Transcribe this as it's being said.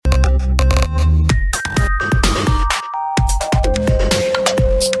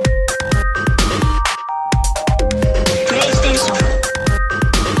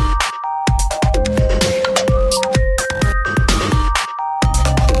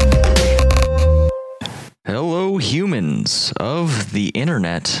Hello, humans of the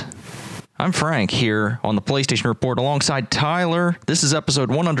internet. I'm Frank here on the PlayStation Report alongside Tyler. This is episode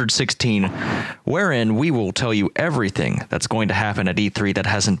 116, wherein we will tell you everything that's going to happen at E3 that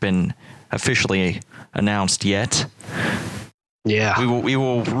hasn't been officially announced yet. Yeah. We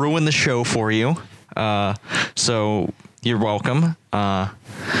will ruin the show for you. So you're welcome.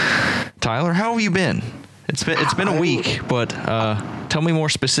 Tyler, how have you been? It's been a week, but tell me more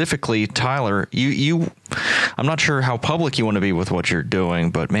specifically, Tyler. I'm not sure how public you want to be with what you're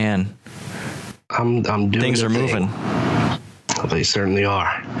doing, but man, I'm doing things are moving. They certainly are.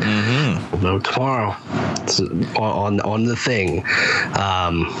 Mm-hmm. We'll know tomorrow. It's on the thing.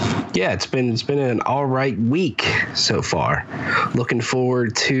 Yeah, it's been an all right week so far. Looking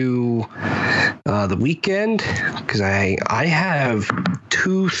forward to the weekend because I have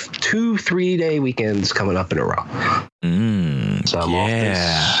two 3-day weekends coming up in a row. So I'm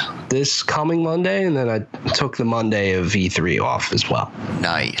off this coming Monday, and then I took the Monday of E3 off as well.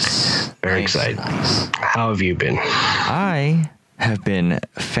 Nice. Very excited. Nice. How have you been? I have been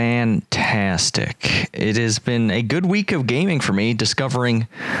fantastic. It has been a good week of gaming for me, discovering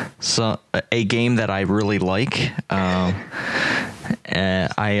a game that I really like.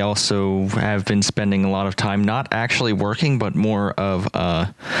 I also have been spending a lot of time not actually working, but more of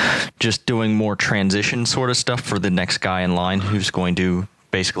just doing more transition sort of stuff for the next guy in line who's going to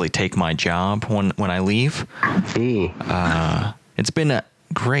basically take my job when I leave. It's been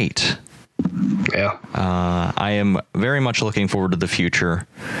great. Yeah. I am very much looking forward to the future,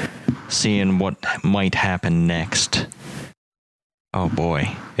 seeing what might happen next. Oh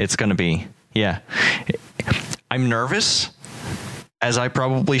boy, it's going to be, yeah. I'm nervous, as I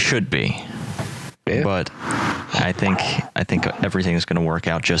probably should be, but I think everything is going to work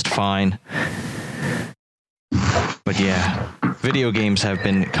out just fine. But yeah, video games have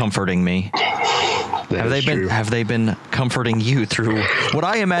been comforting me. Have they been comforting you through what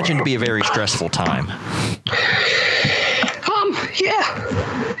I imagine to be a very stressful time?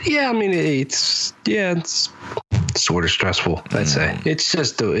 Yeah. I mean, it's sort of stressful, I'd say. It's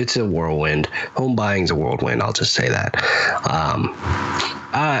just it's a whirlwind. Home buying's a whirlwind. I'll just say that.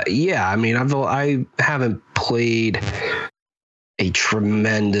 Yeah. I mean, I haven't played a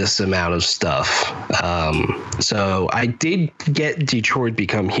tremendous amount of stuff. So I did get Detroit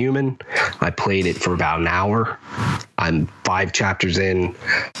Become Human. I played it for about an hour. I'm 5 chapters in.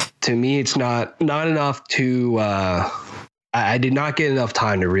 To me, it's not enough to. I did not get enough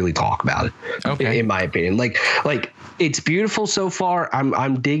time to really talk about it. Okay. In my opinion, like it's beautiful so far.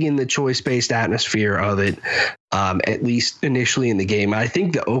 I'm digging the choice-based atmosphere of it. At least initially in the game, I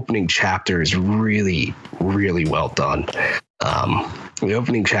think the opening chapter is really, really well done. The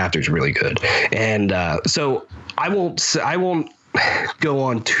opening chapter is really good, and so I won't go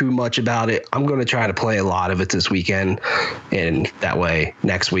on too much about it. I'm going to try to play a lot of it this weekend, and that way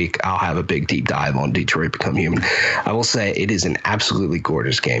next week I'll have a big deep dive on Detroit Become Human. I will say it is an absolutely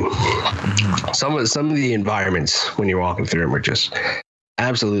gorgeous game. Some of the environments when you're walking through them are just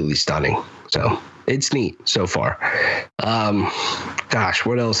absolutely stunning. So it's neat so far. Gosh,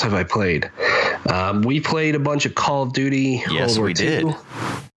 what else have I played? We played a bunch of Call of Duty. Yes, we did.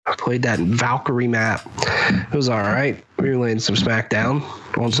 I played that Valkyrie map. It was all right. We were laying some smackdown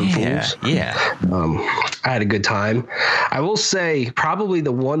on some fools. Yeah. I had a good time. I will say, probably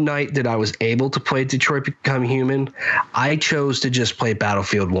the one night that I was able to play Detroit Become Human, I chose to just play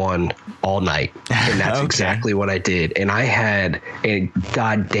Battlefield 1 all night. And that's exactly what I did. And I had a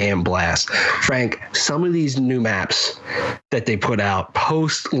goddamn blast. Frank, some of these new maps that they put out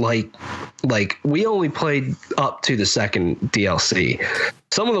post, like we only played up to the second DLC.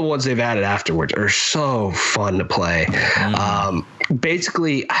 Some of the ones they've added afterwards are so fun to play.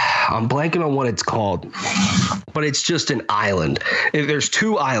 Basically, I'm blanking on what it's called, but it's just an island. There's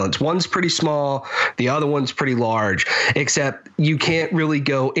 2 islands. One's pretty small. The other one's pretty large, except you can't really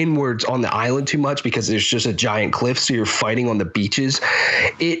go inwards on the island too much because there's just a giant cliff. So you're fighting on the beaches.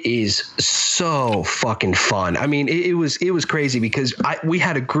 It is so fucking fun. I mean, it was crazy because we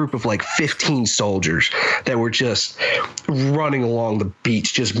had a group of like 15 soldiers that were just running along the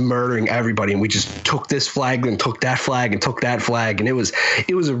beach, just murdering everybody. And we just took this flag and took that flag and took that flag. And it was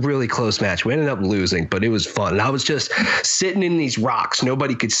a really close match. We ended up losing, but it was fun. And I was just sitting in these rocks.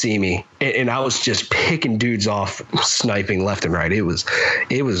 Nobody could see me. And I was just picking dudes off, sniping left and right. It was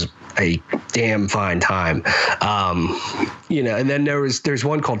a damn fine time. And then there's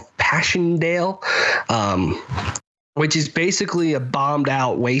one called Passchendaele, which is basically a bombed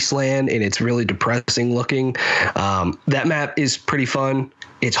out wasteland, and it's really depressing looking. That map is pretty fun.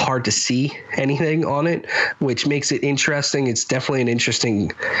 it's hard to see anything on it, which makes it interesting. It's definitely an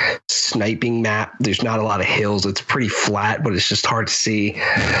interesting sniping map. There's not a lot of hills. It's pretty flat, but it's just hard to see.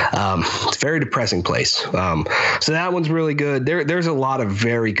 It's a very depressing place. So that one's really good. There's a lot of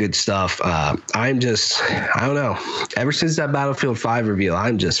very good stuff. I don't know. Ever since that Battlefield 5 reveal,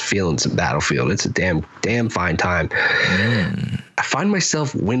 I'm just feeling some Battlefield. It's a damn fine time. I find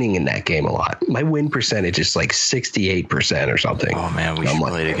myself winning in that game a lot. My win percentage is like 68% or something. Oh man, we should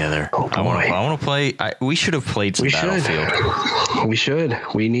play together. I want to play. We should have played some Battlefield. We should.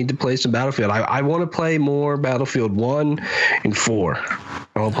 We need to play some Battlefield. I want to play more Battlefield 1 and 4.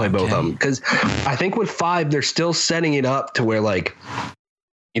 I want to play both of them because I think with 5 they're still setting it up to where like,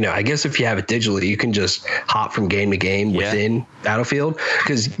 you know, I guess if you have it digitally, you can just hop from game to game within Battlefield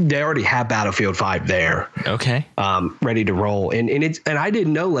because they already have Battlefield 5 there. Okay. Ready to roll. And I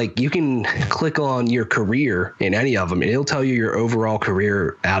didn't know, like, you can click on your career in any of them and it'll tell you your overall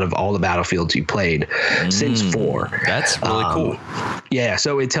career out of all the Battlefields you played since 4. That's really cool. Yeah.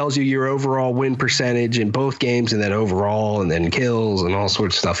 So it tells you your overall win percentage in both games and then overall and then kills and all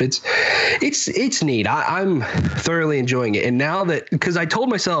sorts of stuff. It's neat. I'm thoroughly enjoying it. And now that, because I told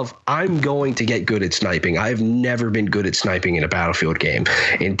myself I'm going to get good at sniping. I've never been good at sniping in a Battlefield game.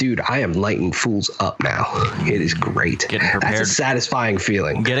 And dude, I am lighting fools up now. It is great. Getting prepared. That's a satisfying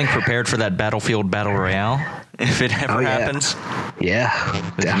feeling. Getting prepared for that Battlefield Battle Royale if it ever happens. Yeah.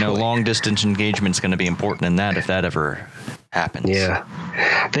 You know, long distance engagement is going to be important in that if that ever happens. Yeah.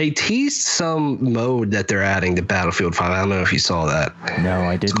 They teased some mode that they're adding to Battlefield 5. I don't know if you saw that. No,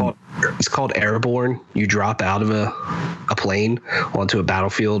 I didn't. It's called Airborne. You drop out of a plane onto a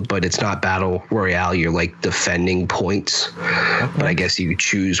battlefield, but it's not Battle Royale. You're like defending points. Okay. But I guess you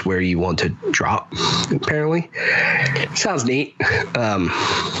choose where you want to drop, apparently. Sounds neat.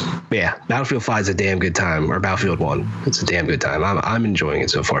 Yeah, Battlefield 5 is a damn good time. Or Battlefield 1. It's a damn good time. I'm enjoying it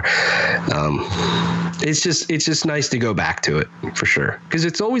so far. It's just nice to go back to it for sure. Because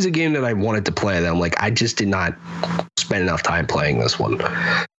it's always a game that I wanted to play that I'm like, I just did not spend enough time playing this one.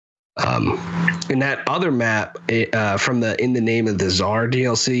 And that other map from the In the Name of the Czar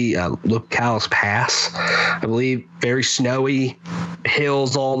DLC, Lucalis Pass, I believe, very snowy,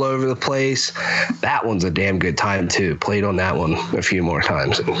 hills all over the place. That one's a damn good time too. Played on that one a few more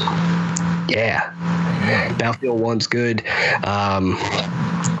times. And yeah, Battlefield 1's good.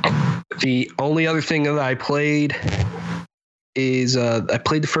 The only other thing that I played is I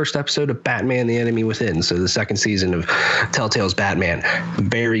played the first episode of Batman: The Enemy Within, so the second season of Telltale's Batman.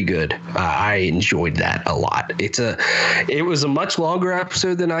 Very good. I enjoyed that a lot. It was a much longer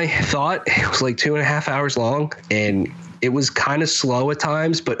episode than I thought. It was like 2.5 hours long, and it was kind of slow at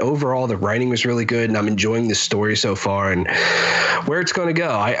times, but overall the writing was really good, and I'm enjoying the story so far and where it's going to go.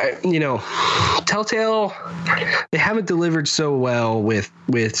 I Telltale, they haven't delivered so well with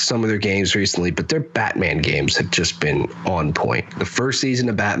some of their games recently, but their Batman games have just been on point. The first season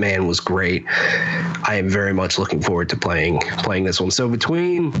of Batman was great. I am very much looking forward to playing this one. So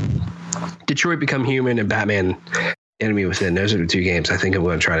between Detroit Become Human and Batman Enemy Within, those are the two games I think I'm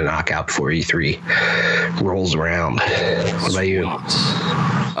going to try to knock out before E3 rolls around. What about you?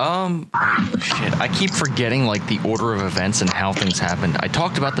 Shit. I keep forgetting like the order of events and how things happened. I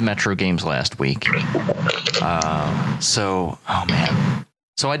talked about the Metro games last week. So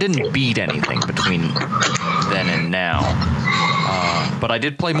I didn't beat anything between then and now. But I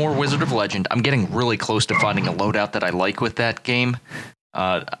did play more Wizard of Legend. I'm getting really close to finding a loadout that I like with that game.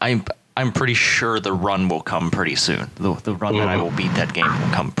 I'm pretty sure the run will come pretty soon. The run that I will beat that game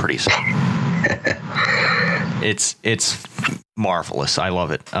will come pretty soon. It's marvelous. I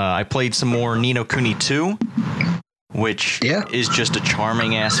love it. I played some more Ni no Kuni 2, which is just a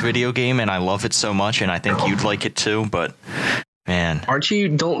charming ass video game, and I love it so much, and I think you'd like it too, but man.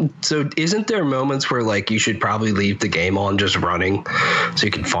 So isn't there moments where like you should probably leave the game on just running so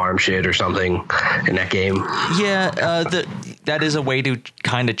you can farm shit or something in that game? Yeah, that is a way to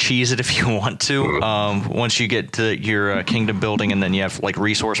kind of cheese it if you want to. Once you get to your kingdom building and then you have like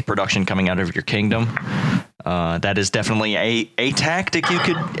resource production coming out of your kingdom, that is definitely a tactic you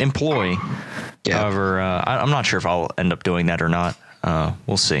could employ. Yeah. However, I'm not sure if I'll end up doing that or not.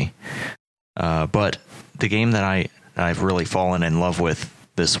 We'll see. But the game that I've really fallen in love with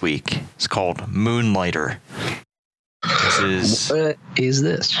this week is called Moonlighter. What is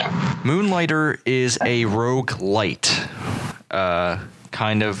this? Moonlighter is a roguelite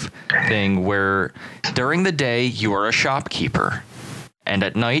kind of thing where during the day you are a shopkeeper, and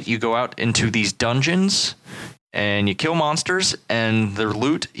at night you go out into these dungeons and you kill monsters and their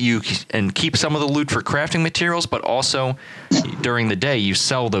loot and keep some of the loot for crafting materials, but also during the day you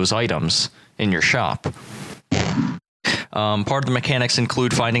sell those items in your shop. Part of the mechanics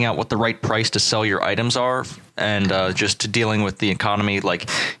include finding out what the right price to sell your items are, and just dealing with the economy. Like,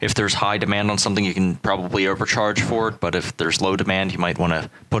 if there's high demand on something, you can probably overcharge for it, but if there's low demand, you might want to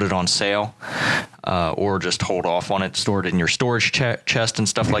put it on sale, or just hold off on it, store it in your storage chest and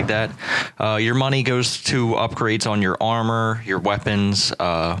stuff like that. Your money goes to upgrades on your armor, your weapons,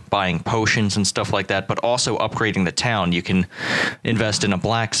 buying potions and stuff like that, but also upgrading the town. You can invest in a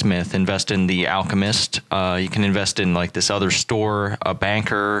blacksmith, invest in the alchemist, you can invest in like this other store, a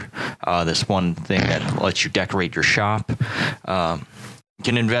banker, this one thing that lets you decorate your shop. You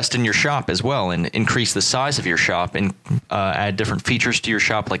can invest in your shop as well and increase the size of your shop and add different features to your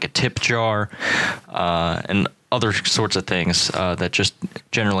shop, like a tip jar and other sorts of things that just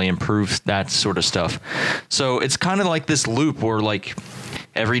generally improve that sort of stuff. So it's kind of like this loop where, like,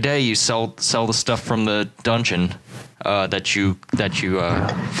 every day you sell the stuff from the dungeon that you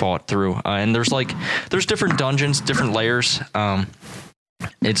fought through, and there's different dungeons, different layers.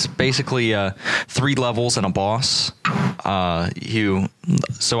 It's basically 3 levels and a boss. I've beaten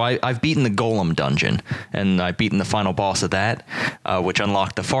the Golem dungeon, and I've beaten the final boss of that, which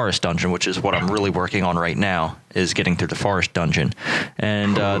unlocked the Forest dungeon, which is what I'm really working on right now, is getting through the Forest dungeon.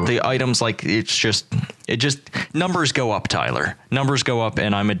 And the items, like, it just numbers go up, Tyler. Numbers go up,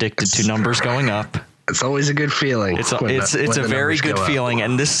 and I'm addicted to numbers going up. It's always a good feeling. It's a very good feeling,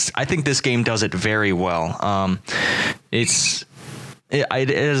 and I think this game does it very well. It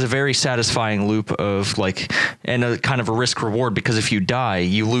is a very satisfying loop of, like, and a kind of a risk reward, because if you die,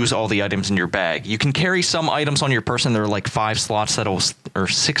 you lose all the items in your bag. You can carry some items on your person. There are like 5 or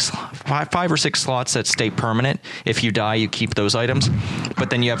 6 slots that stay permanent. If you die, you keep those items, but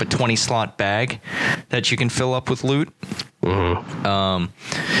then you have a 20 slot bag that you can fill up with loot. Mm-hmm.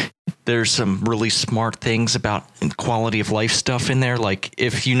 There's some really smart things about quality of life stuff in there. Like,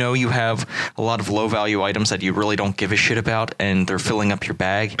 if you know you have a lot of low value items that you really don't give a shit about and they're filling up your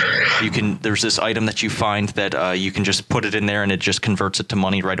bag, there's this item that you find that you can just put it in there and it just converts it to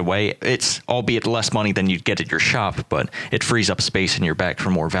money right away. It's albeit less money than you'd get at your shop, but it frees up space in your bag for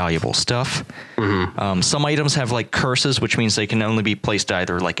more valuable stuff. Mm-hmm. Some items have like curses, which means they can only be placed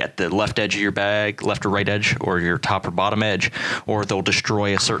either like at the left edge of your bag, left or right edge, or your top or bottom edge, or they'll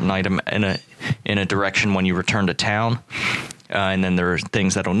destroy a certain item in a direction when you return to town, and then there are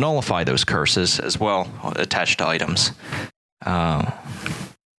things that'll nullify those curses as well attached to items.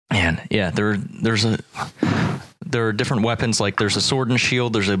 And yeah, there are different weapons. Like, there's a sword and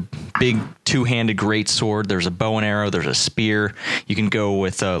shield, there's a big 2-handed great sword, there's a bow and arrow, there's a spear. You can go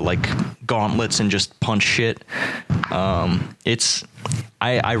with like gauntlets and just punch shit.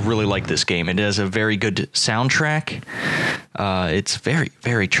 I really like this game. It has a very good soundtrack. It's very,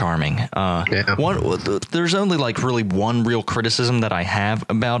 very charming. There's only like really one real criticism that I have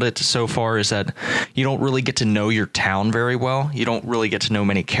about it so far, is that you don't really get to know your town very well. You don't really get to know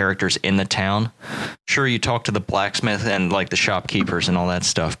many characters in the town. Sure, you talk to the blacksmith and like the shopkeepers and all that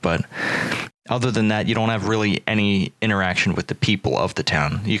stuff, but other than that, you don't have really any interaction with the people of the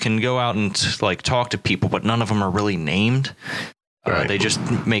town. You can go out and like talk to people, but none of them are really named. Right. They just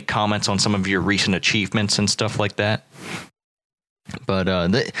make comments on some of your recent achievements and stuff like that. But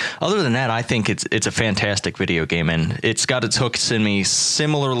other than that, I think it's a fantastic video game, and it's got its hooks in me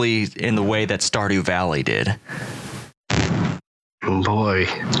similarly in the way that Stardew Valley did. Oh boy.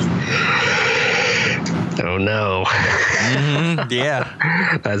 Oh no. Mm-hmm,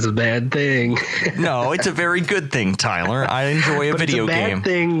 yeah. That's a bad thing. No, it's a very good thing, Tyler. I enjoy a video game. It's a bad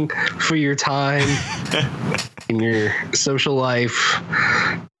thing for your time in your social life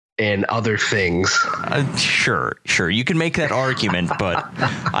and other things. Sure. You can make that argument, but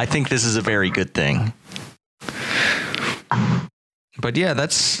I think this is a very good thing. But yeah,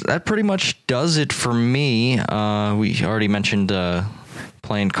 that pretty much does it for me. We already mentioned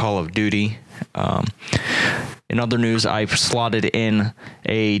playing Call of Duty. In other news, I've slotted in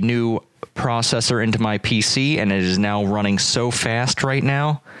a new processor into my PC, and it is now running so fast right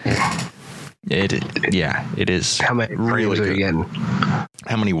now. It is. How many really frames are you getting?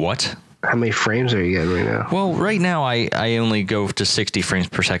 How many what? How many frames are you getting right now? Well, right now I only go to 60 frames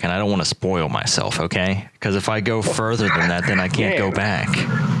per second. I don't want to spoil myself, okay? Because if I go further than that, then I can't go back.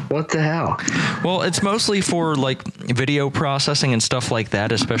 What the hell? Well, it's mostly for like video processing and stuff like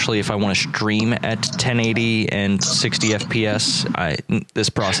that, especially if I want to stream at 1080 and 60 FPS. This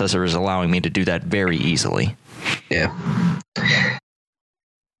processor is allowing me to do that very easily. Yeah.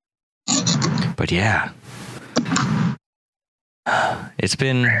 But yeah. It's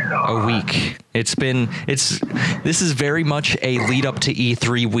been a week. This is very much a lead up to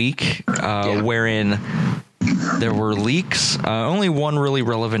E3 week, wherein there were leaks. Only one really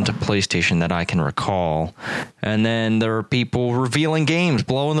relevant to PlayStation that I can recall. And then there are people revealing games,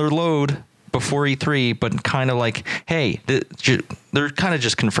 blowing their load before E3, but kind of like, hey, they're kind of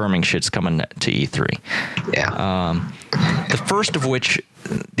just confirming shit's coming to E3. Yeah. The first of which,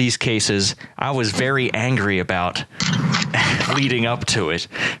 these cases, I was very angry about leading up to it,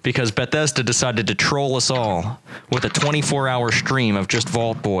 because Bethesda decided to troll us all with a 24-hour stream of just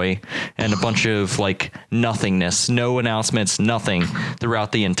Vault Boy and a bunch of like nothingness, no announcements, nothing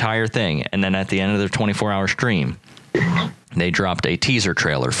throughout the entire thing. And then at the end of their 24-hour stream, they dropped a teaser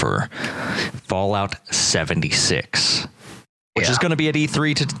trailer for Fallout 76, which is going to be at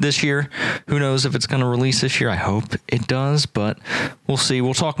E3 this year. Who knows if it's going to release this year? I hope it does, but we'll see.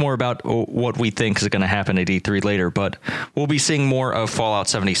 We'll talk more about what we think is going to happen at E3 later, but we'll be seeing more of Fallout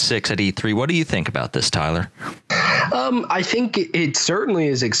 76 at E3. What do you think about this, Tyler? I think it certainly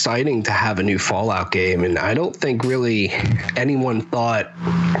is exciting to have a new Fallout game, and I don't think really anyone thought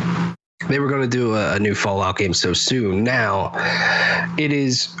they were going to do a new Fallout game so soon. Now,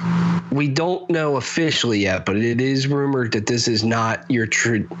 we don't know officially yet, but it is rumored that this is not your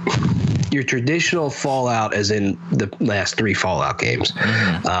traditional Fallout, as in the last 3 Fallout games,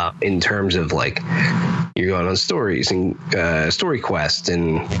 in terms of like you're going on stories and story quests,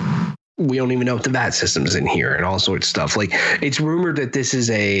 and we don't even know if the VAT system's in here and all sorts of stuff. Like, it's rumored that this is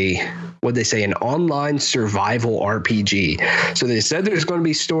an online survival RPG. So they said there's going to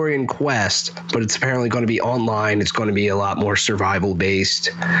be story and quest, but it's apparently going to be online. It's going to be a lot more survival based.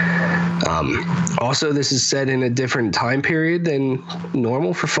 Also, this is set in a different time period than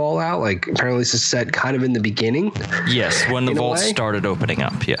normal for Fallout. Like, apparently this is set kind of in the beginning. Yes, when the vault started opening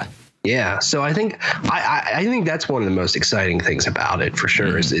up. Yeah. Yeah, so I think that's one of the most exciting things about it, for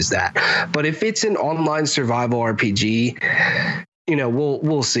sure, is that. But if it's an online survival RPG, you know,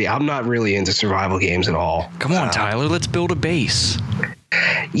 we'll see. I'm not really into survival games at all. Come on, Tyler, let's build a base.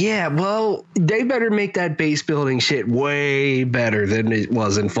 Yeah, well, they better make that base building shit way better than it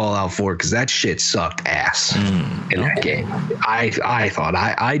was in Fallout 4, because that shit sucked ass in that game. I thought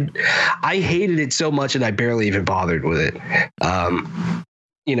I hated it so much that I barely even bothered with it.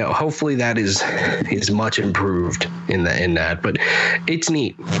 You know, hopefully that is much improved in that, but it's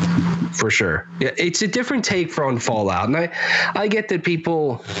neat for sure. Yeah, it's a different take on Fallout, and I get that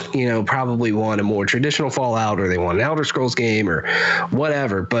people, you know, probably want a more traditional Fallout, or they want an Elder Scrolls game or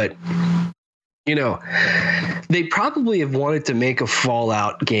whatever, but you know, they probably have wanted to make a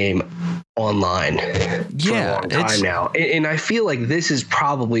Fallout game online for a long time now. And I feel like this is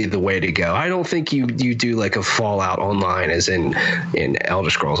probably the way to go. I don't think you do like a Fallout online as in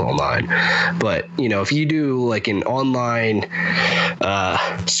Elder Scrolls Online. But, you know, if you do like an online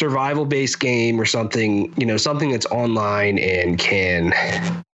survival-based game or something, you know, something that's online and can,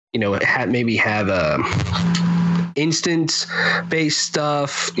 you know, maybe have a instance based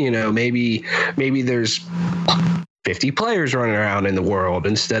stuff, you know, maybe there's 50 players running around in the world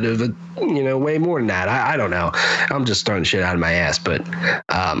instead of, you know, way more than that. I don't know. I'm just throwing shit out of my ass, but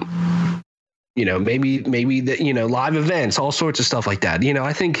you know, maybe the, you know, live events, all sorts of stuff like that. You know,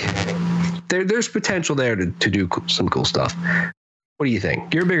 I think there's potential there to do some cool stuff. What do you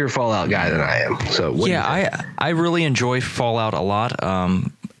think? You're a bigger Fallout guy than I am. So I really enjoy Fallout a lot.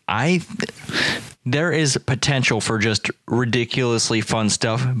 There is potential for just ridiculously fun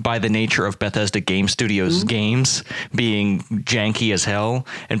stuff by the nature of Bethesda Game Studios games being janky as hell,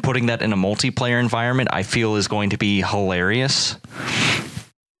 and putting that in a multiplayer environment, I feel, is going to be hilarious.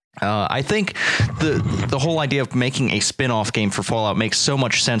 I think the whole idea of making a spin-off game for Fallout makes so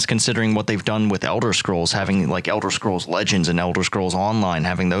much sense, considering what they've done with Elder Scrolls, having like Elder Scrolls Legends and Elder Scrolls Online,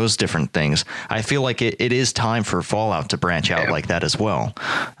 having those different things. I feel like it is time for Fallout to branch out like that as well.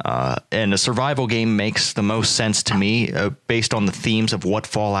 And a survival game makes the most sense to me, based on the themes of what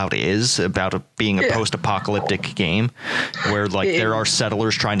Fallout is, about being a post-apocalyptic game where like there are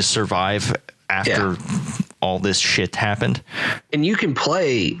settlers trying to survive after all this shit happened. And you can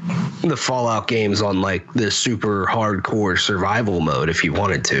play the Fallout games on like the super hardcore survival mode if you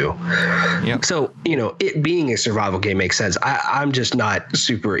wanted to. Yep. So, you know, it being a survival game makes sense. I'm just not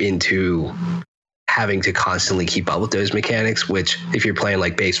super into having to constantly keep up with those mechanics, which if you're playing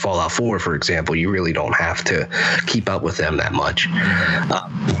like base Fallout 4, for example, you really don't have to keep up with them that much.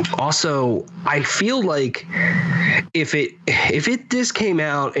 Also, I feel like if this came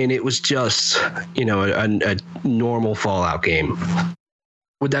out and it was just, you know, a normal Fallout game,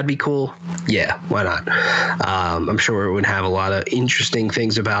 Would that be cool? Yeah, why not? I'm sure it would have a lot of interesting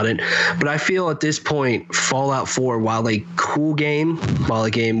things about it. But I feel at this point, Fallout 4, while a cool game, while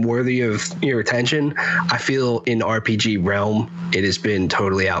a game worthy of your attention, I feel in RPG realm, it has been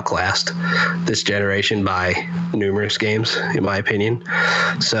totally outclassed this generation by numerous games, in my opinion.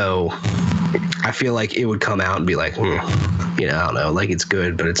 So I feel like it would come out and be like, I don't know, like it's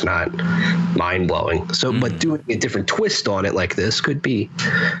good, but it's not mind blowing. So, but doing a different twist on it like this could be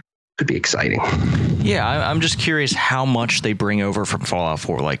exciting. Yeah, I'm just curious how much they bring over from Fallout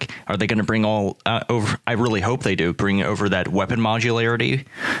 4. Like, are they going to bring all over? I really hope they do bring over that weapon modularity.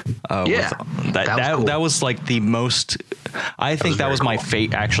 That was like the most. I think that was my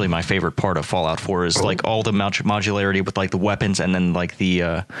actually my favorite part of Fallout 4 is like all the modularity with like the weapons and then like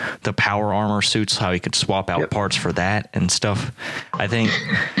the power armor suits, how you could swap out parts for that and stuff. I think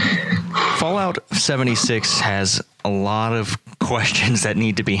Fallout 76 has a lot of questions that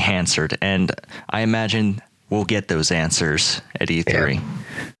need to be answered, and I imagine we'll get those answers at E3.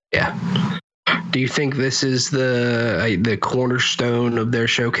 Yeah. Do you think this is the cornerstone of their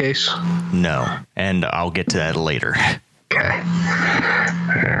showcase? No, and I'll get to that later. Okay.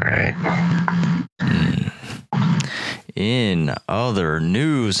 All right. In other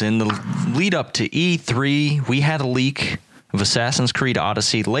news, in the lead up to E3, we had a leak of Assassin's Creed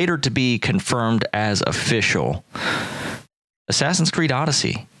Odyssey, later to be confirmed as official. Assassin's Creed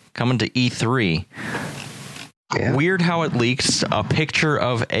Odyssey coming to E3. Yeah. Weird how it leaks a picture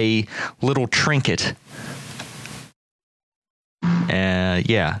of a little trinket.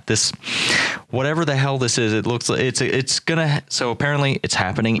 This, whatever the hell this is, it looks like it's gonna. So apparently, it's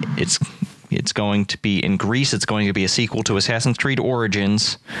happening. It's going to be in Greece. It's going to be a sequel to Assassin's Creed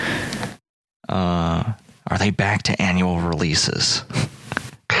Origins. Are they back to annual releases?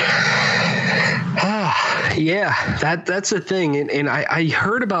 Yeah, that's the thing. And I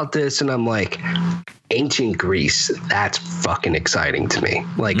heard about this and I'm like, ancient Greece, that's fucking exciting to me.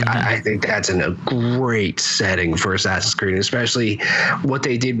 Like, I think that's a great setting for Assassin's Creed, especially what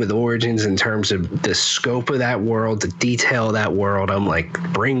they did with Origins in terms of the scope of that world, the detail of that world. I'm like,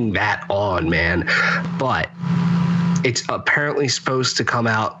 bring that on, man. But it's apparently supposed to come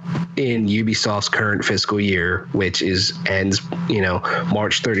out in Ubisoft's current fiscal year, which ends,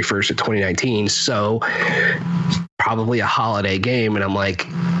 March 31st of 2019. So probably a holiday game. And I'm like,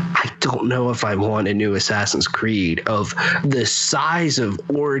 I don't know if I want a new Assassin's Creed of the size of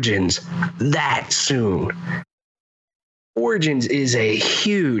Origins that soon. Origins is a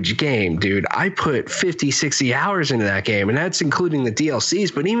huge game, dude. I put 50, 60 hours into that game, and that's including the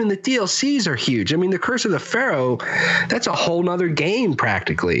DLCs, but even the DLCs are huge. I mean, the Curse of the Pharaoh, that's a whole nother game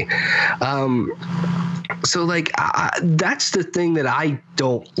practically. So like, that's the thing that I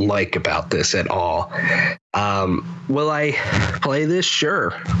don't like about this at all. Will I play this?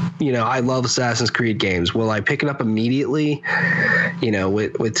 Sure. I love Assassin's Creed games. Will I pick it up immediately?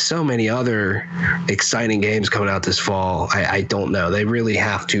 With so many other exciting games coming out this fall, I don't know. They really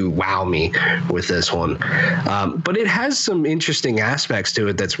have to wow me with this one. But it has some interesting aspects to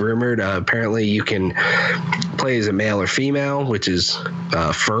it that's rumored. Apparently you can play as a male or female, which is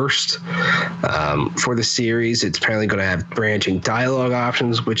first for the series. It's apparently going to have branching dialogue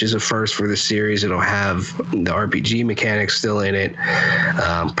options, which is a first for the series. It'll have the RPG mechanics still in it.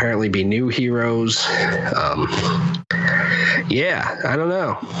 Apparently be new heroes. I don't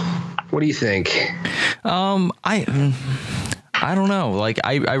know. What do you think? I don't know. Like,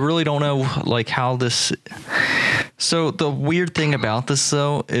 I really don't know, like, how this. So the weird thing about this,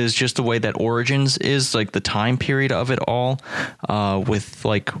 though, is just the way that Origins is, like, the time period of it all, with,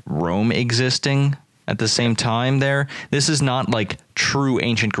 like, Rome existing at the same time there. This is not, like, true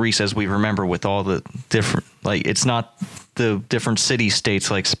ancient Greece as we remember, with all the different, like, it's not the different city-states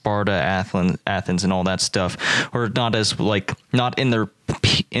like Sparta, Athens, and all that stuff, or not as, like, not in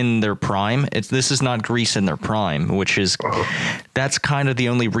their prime. This is not Greece in their prime, which is, that's kind of the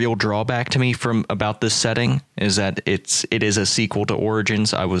only real drawback to me about this setting, is that it is a sequel to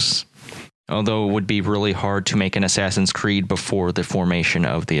Origins. Although it would be really hard to make an Assassin's Creed before the formation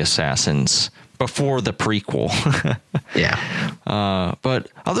of the Assassins, before the prequel. Yeah.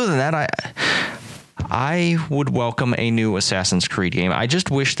 But other than that, I would welcome a new Assassin's Creed game. I just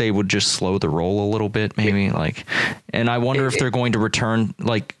wish they would just slow the roll a little bit, maybe. And I wonder if they're going to return.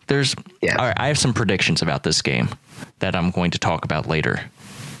 Like, all right, I have some predictions about this game that I'm going to talk about later.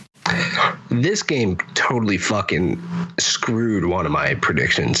 This game totally fucking screwed one of my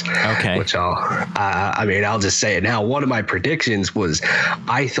predictions. Okay. Which I'll just say it now. One of my predictions was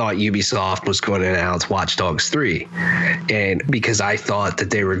I thought Ubisoft was going to announce Watch Dogs 3. And because I thought that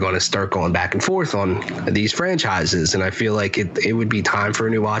they were going to start going back and forth on these franchises. And I feel like it would be time for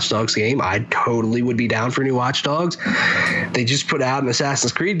a new Watch Dogs game. I totally would be down for a new Watch Dogs. They just put out an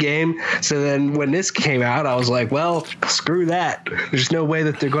Assassin's Creed game. So then when this came out, I was like, well, screw that. There's no way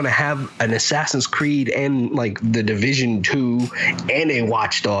that they're going to have an Assassin's Creed and like the Division 2 and a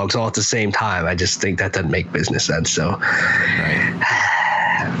Watch Dogs all at the same time. I just think that doesn't make business sense. So,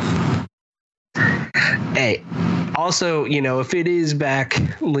 hey, also, if it is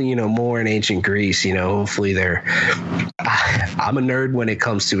back, more in ancient Greece, hopefully they're. I'm a nerd when it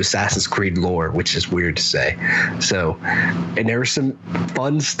comes to Assassin's Creed lore, which is weird to say. So, and there was some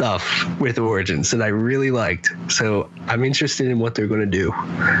fun stuff with Origins that I really liked. So I'm interested in what they're going to do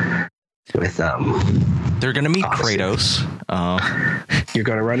with they're going to meet Odyssey. Kratos. You're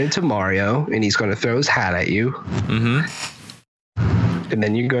going to run into Mario, and he's going to throw his hat at you. Mm-hmm. And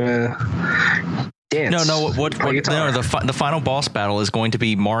then you're going to dance. No. The final boss battle is going to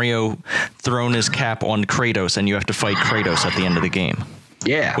be Mario throwing his cap on Kratos, and you have to fight Kratos at the end of the game.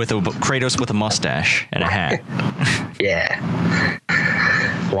 Yeah. With Kratos with a mustache and a hat. Yeah.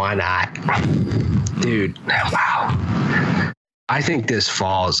 Why not? Dude, wow. I think this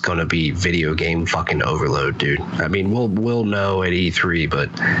fall is going to be video game fucking overload, dude. I mean, we'll know at E3, but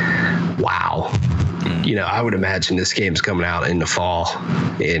wow. I would imagine this game's coming out in the fall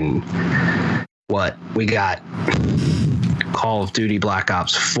in what? We got Call of Duty Black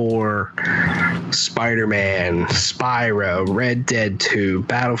Ops 4, Spider-Man, Spyro, Red Dead 2,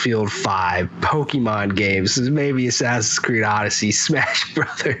 Battlefield 5, Pokemon games, maybe Assassin's Creed Odyssey, Smash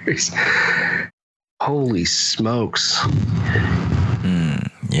Brothers. Holy smokes.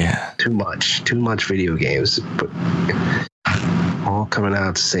 Yeah. Too much video games, but all coming out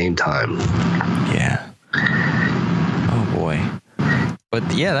at the same time. Yeah. Oh boy. But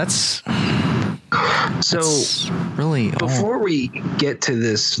yeah, that's really before we get to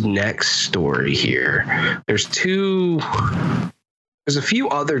this next story here, there's a few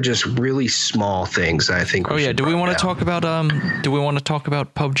other just really small things I think. Do we want to talk about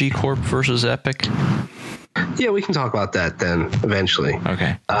PUBG Corp versus Epic? Yeah, we can talk about that then eventually.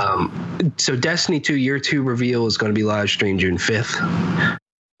 Okay. So Destiny 2 Year 2 reveal is going to be live streamed June 5th.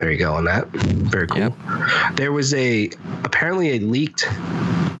 There you go on that. Very cool. Yep. There was apparently a leaked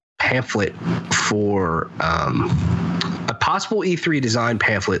pamphlet for a possible E3 design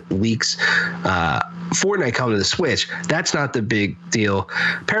pamphlet leaks Fortnite coming to the Switch. That's not the big deal.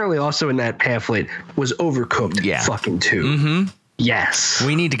 Apparently also in that pamphlet was Overcooked fucking 2. Mm-hmm. Yes.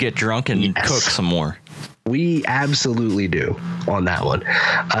 We need to get drunk and cook some more. We absolutely do on that one.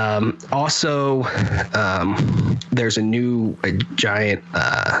 Also, there's a giant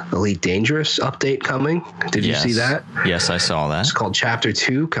Elite Dangerous update coming. Did you see that? Yes, I saw that. It's called Chapter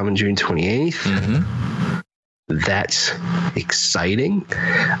 2, coming June 28th. Mm-hmm. That's exciting.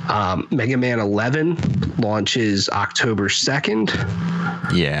 Mega Man 11 launches October 2nd.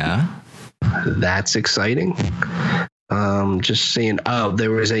 Yeah. That's exciting. Just seeing. Oh,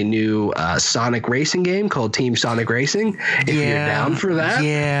 there was a new Sonic racing game called Team Sonic Racing. If you're down for that,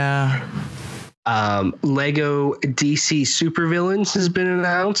 Lego DC Supervillains has been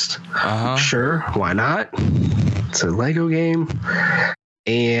announced. Sure, why not? It's a Lego game,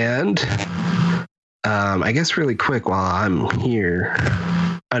 and I guess really quick while I'm here.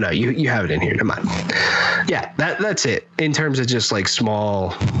 Oh no, you have it in here. Never mind. Yeah, that's it. In terms of just like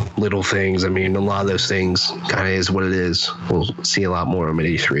small little things, I mean, a lot of those things kind of is what it is. We'll see a lot more of them at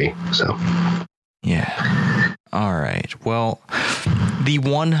E3. So, yeah. All right. Well, the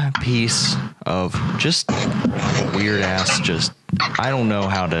one piece of just weird ass, I don't know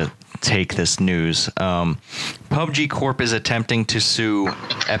how to take this news. PUBG Corp is attempting to sue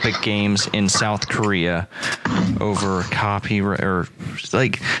Epic Games in South Korea over copyright, or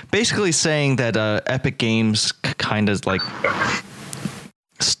like basically saying that Epic Games kind of like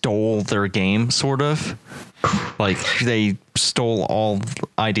stole their game, sort of. Like they stole all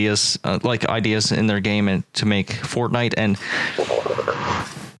ideas, ideas in their game and to make Fortnite, and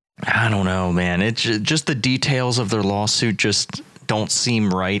I don't know, man. It's just the details of their lawsuit just don't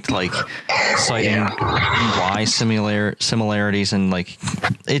seem right, like citing UI similarities, and like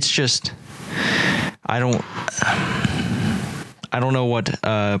it's just I don't know what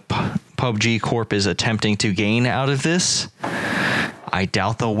PUBG Corp is attempting to gain out of this. I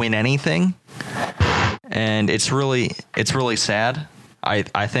doubt they'll win anything, and it's really sad.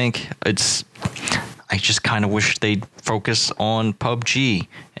 I think I just kind of wish they'd focus on PUBG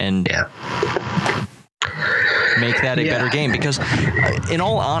and make that a better game, because in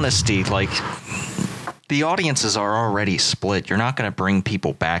all honesty, like, the audiences are already split. You're not going to bring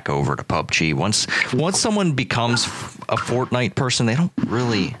people back over to PUBG. Once someone becomes a Fortnite person, they don't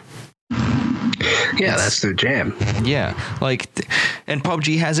really... Yeah, that's their jam. Yeah, like, and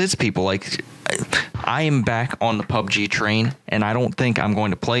PUBG has its people. Like, I am back on the PUBG train, and I don't think I'm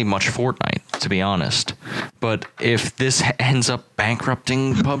going to play much Fortnite, to be honest. But if this ends up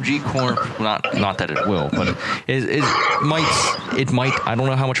bankrupting PUBG Corp, not that it will, but it might. I don't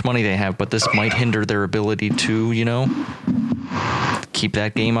know how much money they have, but this might hinder their ability to, keep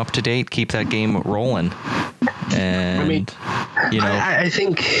that game up to date, keep that game rolling. And, I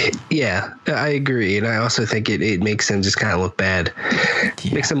think, I agree. And I also think it makes them just kind of look bad.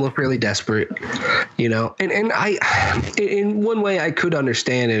 Yeah. Makes them look really desperate, and in one way I could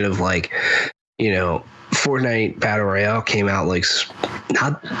understand it, of like, Fortnite Battle Royale came out like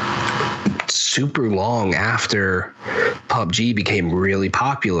not super long after PUBG became really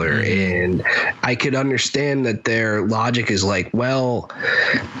popular. And I could understand that their logic is like, well,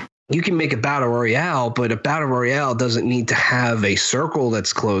 you can make a battle royale, but a battle royale doesn't need to have a circle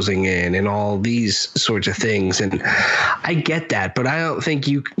that's closing in and all these sorts of things. And I get that, but I don't think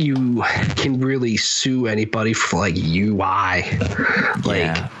you can really sue anybody for like UI.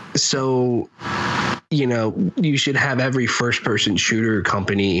 So, you should have every first-person shooter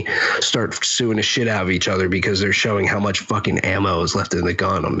company start suing the shit out of each other because they're showing how much fucking ammo is left in the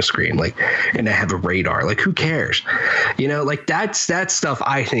gun on the screen, like, and they have a radar. Like, who cares? Like, that stuff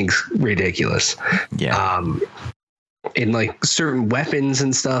I think's ridiculous. Yeah. And like certain weapons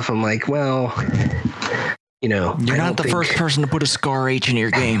and stuff, I'm like, well, you're not the first person to put a Scar H in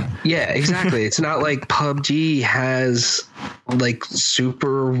your game. Yeah, exactly. It's not like PUBG has like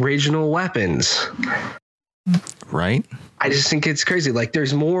super original weapons. Right. I just think it's crazy. Like,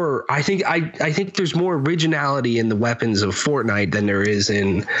 there's more. I think there's more originality in the weapons of Fortnite than there is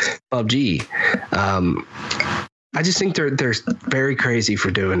in PUBG. I just think they're very crazy for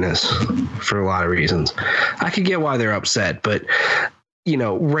doing this for a lot of reasons. I could get why they're upset, but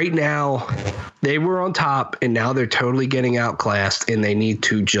right now they were on top and now they're totally getting outclassed, and they need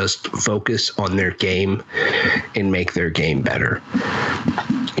to just focus on their game and make their game better.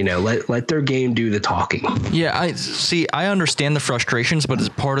 Let their game do the talking. Yeah, I understand the frustrations, but as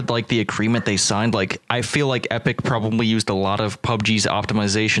part of like the agreement they signed, like, I feel like Epic probably used a lot of PUBG's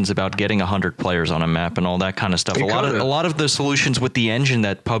optimizations about getting 100 players on a map and all that kind of stuff. A lot of the solutions with the engine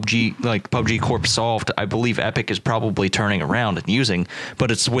that PUBG Corp solved, I believe Epic is probably turning around and using, but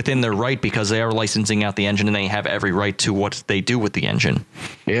it's within their right because they are licensing out the engine and they have every right to what they do with the engine.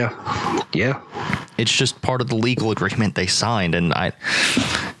 Yeah. It's just part of the legal agreement they signed, and I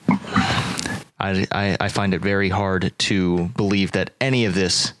find it very hard to believe that any of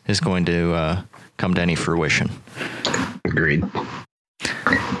this is going to come to any fruition. Agreed.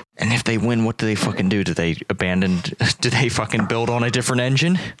 And if they win, what do they fucking do? Do they abandon? Do they fucking build on a different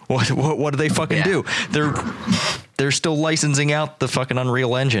engine? What do they fucking do? They're still licensing out the fucking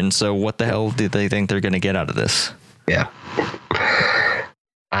Unreal Engine. So what the hell do they think they're going to get out of this? Yeah.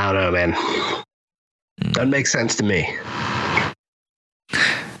 I don't know, man. Doesn't make sense to me.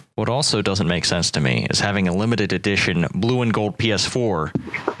 What also doesn't make sense to me is having a limited edition blue and gold PS4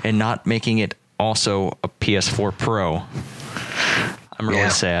 and not making it also a PS4 Pro. I'm really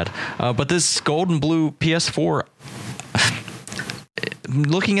sad. But this gold and blue PS4,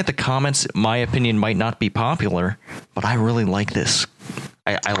 looking at the comments, my opinion might not be popular, but I really like this.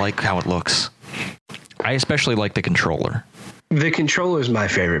 I like how it looks. I especially like the controller. The controller is my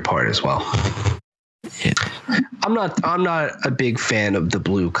favorite part as well. I'm not a big fan of the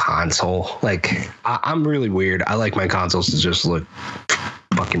blue console. Like, I'm really weird. I like my consoles to just look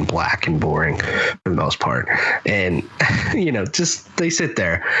fucking black and boring for the most part, and just they sit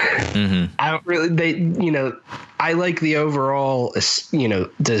there. I don't really. I like the overall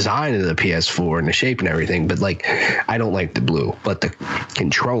design of the PS4 and the shape and everything, but like, I don't like the blue. But the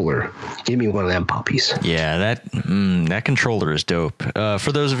controller, give me one of them puppies. Yeah, that controller is dope.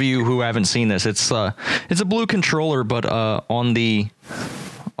 For those of you who haven't seen this, it's a blue controller, but on the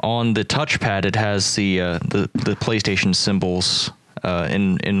touchpad it has the PlayStation symbols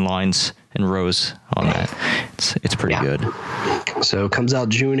in lines and rows on that. It's pretty good. So it comes out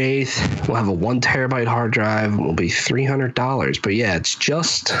June 8th. We'll have a 1 terabyte hard drive. It will be $300. But yeah, it's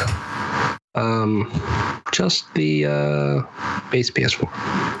just the base PS4.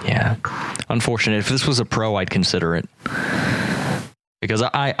 Yeah. Unfortunate. If this was a Pro, I'd consider it. Because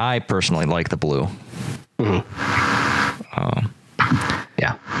I personally like the blue.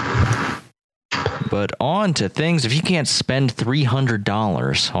 Yeah. But on to things. If you can't spend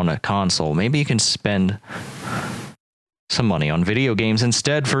 $300 on a console, maybe you can spend some money on video games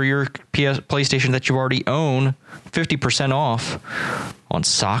instead for your PlayStation that you already own. 50% off on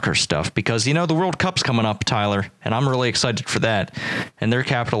soccer stuff, because the World Cup's coming up, Tyler, and I'm really excited for that. And they're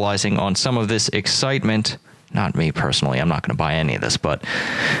capitalizing on some of this excitement. Not me personally, I'm not going to buy any of this, but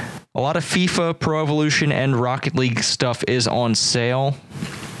a lot of FIFA, Pro Evolution, and Rocket League stuff is on sale.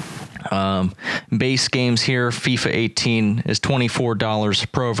 Base games here, FIFA 18 is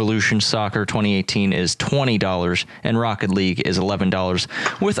 $24, Pro Evolution Soccer 2018 is $20, and Rocket League is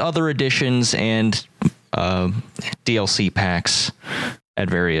 $11, with other additions and DLC packs at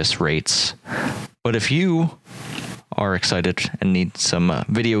various rates. But if you are excited and need some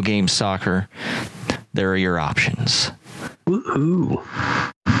video game soccer, there are your options. Woohoo!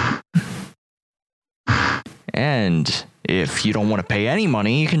 And if you don't want to pay any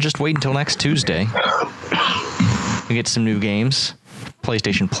money, you can just wait until next Tuesday. You get some new games.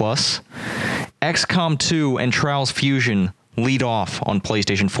 PlayStation Plus. XCOM 2 and Trials Fusion lead off on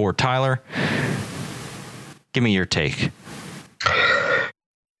PlayStation 4. Tyler, give me your take.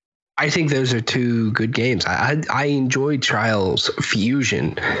 I think those are two good games. I enjoyed Trials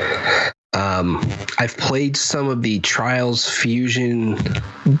Fusion. I've played some of the Trials Fusion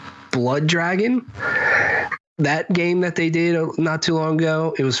Blood Dragon. That game that they did not too long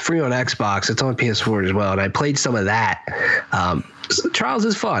ago, it was free on Xbox. It's on PS4 as well, and I played some of that. Trials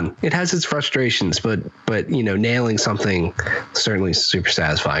is fun. It has its frustrations, but nailing something certainly super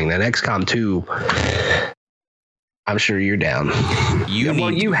satisfying. That XCOM 2, I'm sure you're down.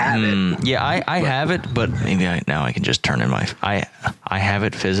 You have it. Yeah, I have it, but maybe now I can just turn in my... I have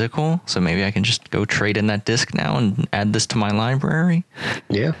it physical, so maybe I can just go trade in that disc now and add this to my library.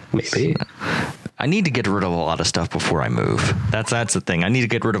 Yeah, maybe. I need to get rid of a lot of stuff before I move. That's the thing. I need to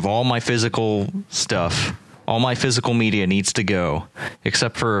get rid of all my physical stuff. All my physical media needs to go,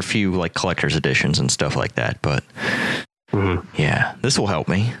 except for a few like collector's editions and stuff like that. But yeah, this will help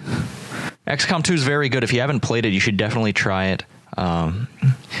me. XCOM 2 is very good. If you haven't played it, you should definitely try it.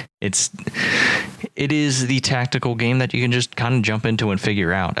 It is the tactical game that you can just kind of jump into and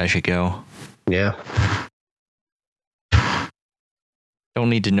figure out as you go. Yeah. Don't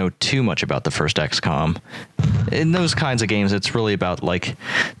need to know too much about the first XCOM. In those kinds of games, it's really about like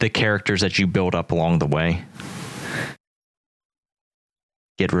the characters that you build up along the way.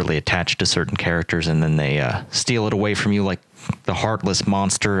 Get really attached to certain characters, and then they steal it away from you, like the heartless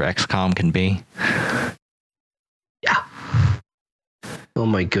monster XCOM can be. Yeah. Oh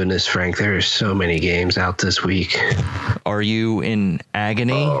my goodness, Frank! There are so many games out this week. Are you in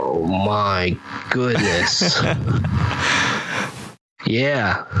agony? Oh my goodness.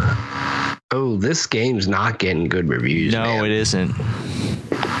 Yeah. Oh, this game's not getting good reviews. No, man. It isn't.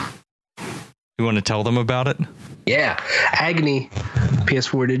 You want to tell them about it? Yeah. Agony,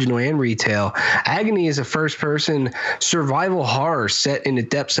 PS4 digital and retail. Agony is a first-person survival horror set in the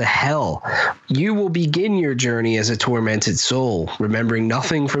depths of hell. You will begin your journey as a tormented soul, remembering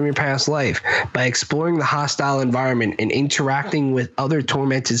nothing from your past life. By exploring the hostile environment and interacting with other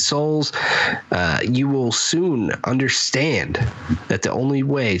tormented souls, you will soon understand that the only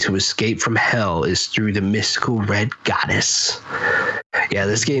way to escape from hell is through the mystical red goddess. Yeah,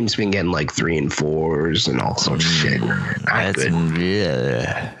 this game's been getting like 3 and 4s and all sorts of shit. Not good.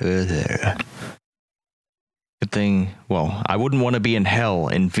 Yeah. Good thing. Well, I wouldn't want to be in hell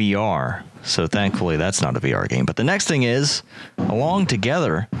in VR, so thankfully that's not a VR game. But the next thing is Along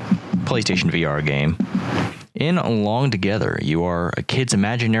Together, PlayStation VR game. In Along Together, you are a kid's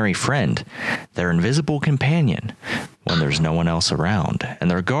imaginary friend, their invisible companion when there's no one else around, and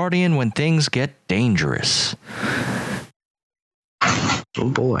their guardian when things get dangerous. Oh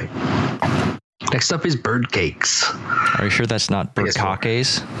boy. Next up is Bird Cakes. Are you sure that's not Bird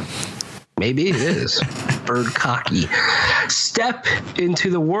Cockes? Maybe it is. Bird Cocky. Step into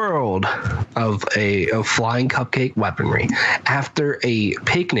the world of flying cupcake weaponry. After a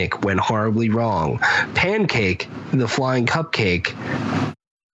picnic went horribly wrong, Pancake, the flying cupcake...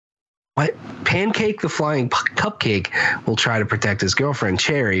 What? Pancake, the flying cupcake, will try to protect his girlfriend,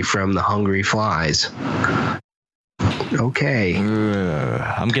 Cherry, from the hungry flies. Okay.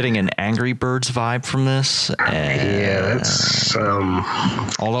 I'm getting an Angry Birds vibe from this. Yeah, that's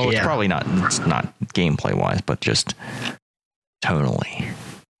although it's probably not. It's not gameplay wise, but just tonally.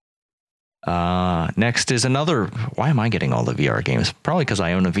 Next is another. Why am I getting all the VR games? Probably because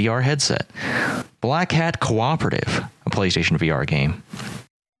I own a VR headset. Black Hat Cooperative, a PlayStation VR game.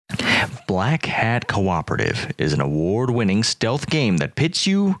 Black Hat Cooperative is an award-winning stealth game that pits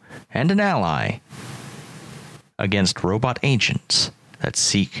you and an ally against robot agents that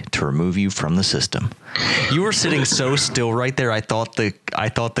seek to remove you from the system. You were sitting so still right there. I thought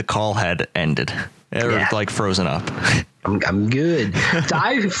the call had ended. Like frozen up. I'm good.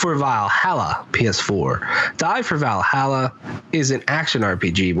 Die for Valhalla, PS4. Die for Valhalla is an action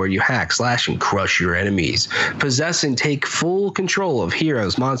RPG where you hack, slash, and crush your enemies. Possess and take full control of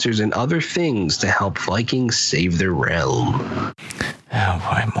heroes, monsters, and other things to help Vikings save their realm. Oh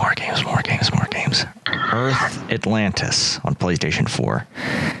boy, more games. Earth Atlantis on PlayStation 4.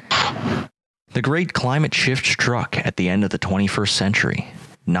 The great climate shift struck at the end of the 21st century.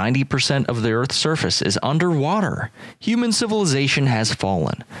 90% of the Earth's surface is underwater. Human civilization has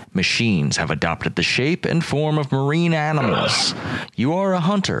fallen. Machines have adopted the shape and form of marine animals. You are a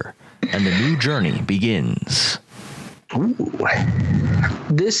hunter, and the new journey begins. Ooh.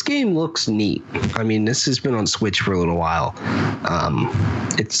 This game looks neat. I mean, this has been on Switch for a little while.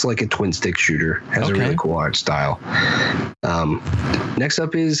 It's like a twin stick shooter. Has a really cool art style. Next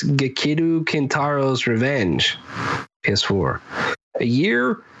up is Gekido Kintaro's Revenge, PS4. A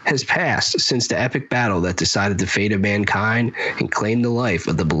year has passed since the epic battle that decided the fate of mankind and claimed the life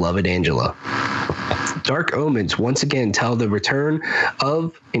of the beloved Angela. Dark omens once again tell the return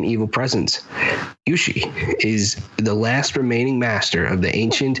of an evil presence. Yushi is the last remaining master of the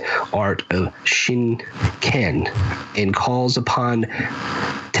ancient art of Shinken and calls upon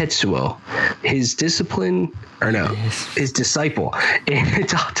Tetsuo, his disciple and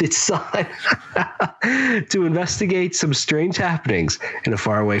adopted son, to investigate some strange happenings in a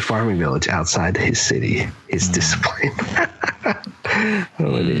faraway farming village outside his city. His discipline.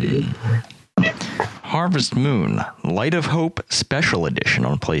 Oh, an idiot. Harvest Moon, Light of Hope Special Edition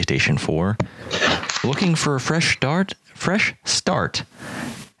on PlayStation 4. Looking for a fresh start,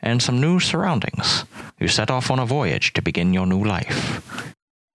 and some new surroundings. You set off on a voyage to begin your new life.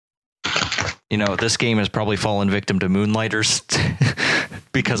 You know, this game has probably fallen victim to Moonlighters,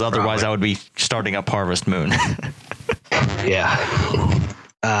 because otherwise I would be starting up Harvest Moon. Yeah.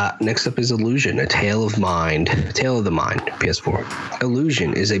 Next up is Illusion, A Tale of the Mind, PS4.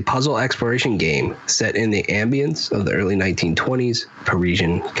 Illusion is a puzzle exploration game set in the ambience of the early 1920s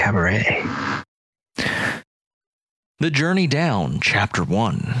Parisian cabaret. The Journey Down, Chapter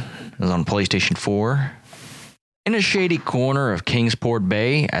 1, is on PlayStation 4. In a shady corner of Kingsport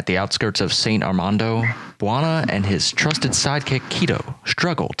Bay, at the outskirts of St. Armando, Buana and his trusted sidekick Kito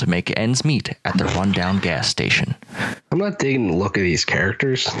struggle to make ends meet at their rundown gas station. I'm not digging the look of these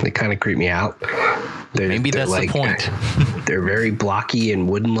characters. They kind of creep me out. Maybe that's the point. They're very blocky and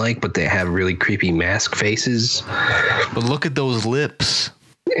wooden-like, but they have really creepy mask faces. But look at those lips.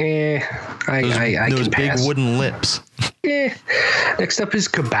 I those can big pass. wooden lips. Next up is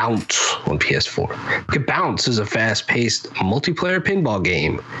Kabounce on PS4. Kabounce is a fast-paced multiplayer pinball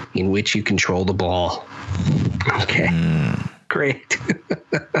game in which you control the ball. Okay. Great.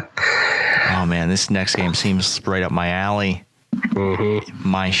 Oh man, this next game seems right up my alley. Mm-hmm.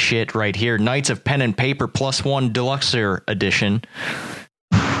 My shit right here. Knights of Pen and Paper +1 Deluxe Edition.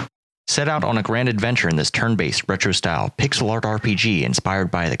 Set out on a grand adventure in this turn-based retro-style pixel art RPG inspired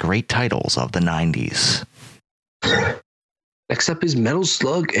by the great titles of the 90s. Next up is Metal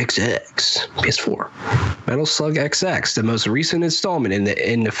Slug XX, PS4. Metal Slug XX, the most recent installment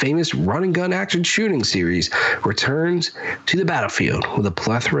in the famous run-and-gun action shooting series, returns to the battlefield with a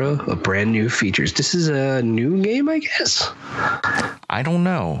plethora of brand new features. This is a new game, I guess? I don't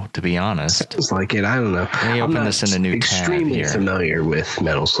know, to be honest. Sounds like it. I don't know. Let me open this in a new tab here. I'm extremely familiar with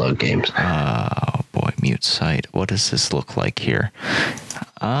Metal Slug games. Oh, boy, mute site. What does this look like here?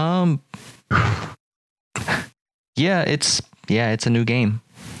 Yeah, it's a new game.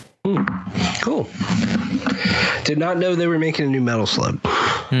 Cool. Did not know they were making a new Metal Slug.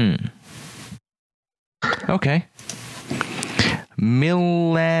 Okay.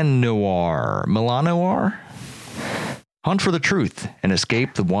 Milanoir. Hunt for the truth and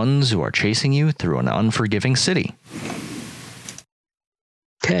escape the ones who are chasing you through an unforgiving city.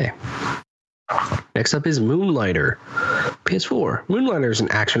 Okay. Next up is Moonlighter, PS4. Moonlighter is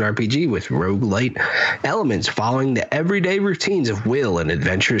an action RPG with roguelite elements following the everyday routines of Will, an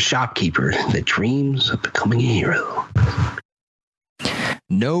adventurous shopkeeper, that dreams of becoming a hero.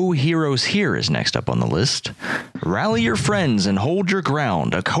 No Heroes Here is next up on the list. Rally your friends and hold your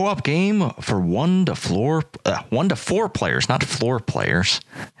ground. A co-op game for 1 to 4 players, not floor players.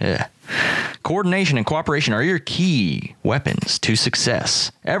 Coordination and cooperation are your key weapons to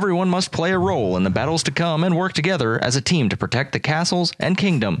success. Everyone must play a role in the battles to come and work together as a team to protect the castles and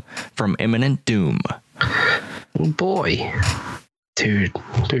kingdom from imminent doom. Oh boy. Dude,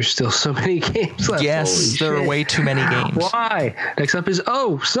 there's still so many games left. Yes, there are way too many games. Why? Next up is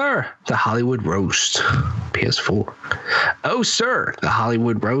Oh, Sir, the Hollywood Roast. PS4. Oh, Sir, the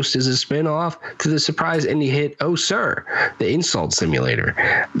Hollywood Roast is a spin-off to the surprise indie hit Oh, Sir, the Insult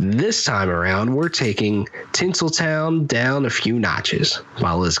Simulator. This time around, we're taking Tinseltown down a few notches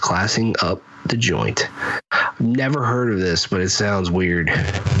while it's classing up the joint. Never heard of this, but it sounds weird.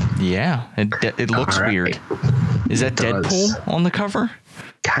 Yeah, it looks weird. Is that Deadpool on the cover?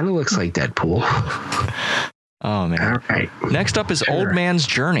 Kind of looks like Deadpool. Oh, man. All right. Next up is Old Man's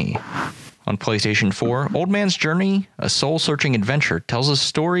Journey on PlayStation 4. Old Man's Journey, a soul-searching adventure, tells a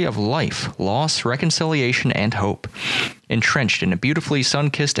story of life, loss, reconciliation, and hope. Entrenched in a beautifully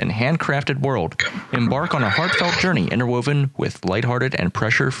sun-kissed and handcrafted world, embark on a heartfelt journey interwoven with lighthearted and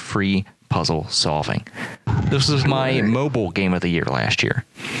pressure-free puzzle solving. This was my mobile game of the year last year.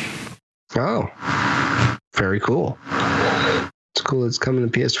 Oh, very cool. It's cool it's coming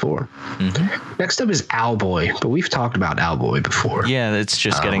to PS4. Mm-hmm. Next up is Owlboy, but we've talked about Owlboy before. Yeah, it's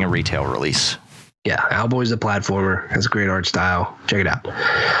just getting a retail release. Yeah, Owlboy's a platformer. Has a great art style. Check it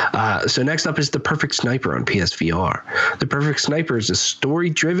out. So next up is The Perfect Sniper on PSVR. The Perfect Sniper is a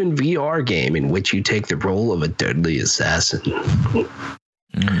story-driven VR game in which you take the role of a deadly assassin.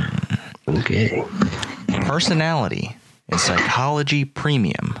 Okay. Personality and Psychology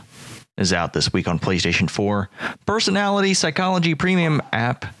Premium is out this week on PlayStation 4. Personality Psychology Premium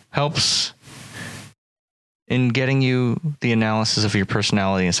app helps in getting you the analysis of your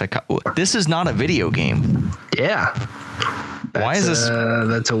personality and psychology. This is not a video game. Yeah. Why is this?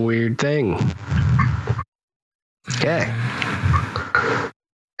 That's a weird thing. Okay.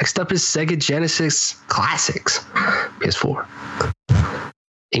 Next up is Sega Genesis Classics, PS4.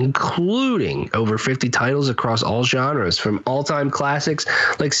 Including over 50 titles across all genres, from all-time classics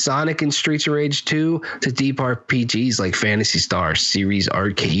like Sonic and Streets of Rage 2 to deep RPGs like Phantasy Star Series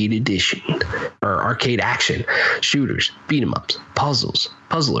Arcade Edition, or Arcade Action, shooters, beat-em-ups,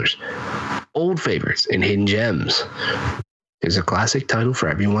 puzzlers, old favorites, and hidden gems. There's a classic title for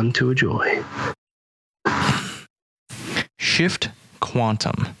everyone to enjoy. Shift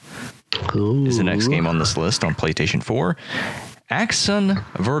Quantum Ooh. is the next game on this list on PlayStation 4. Axon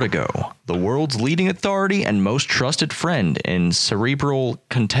Vertigo, the world's leading authority and most trusted friend in cerebral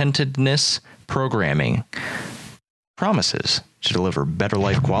contentedness programming, promises to deliver better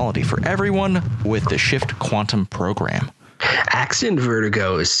life quality for everyone with the Shift Quantum program. Axon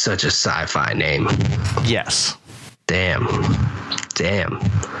Vertigo is such a sci-fi name. Yes. Damn.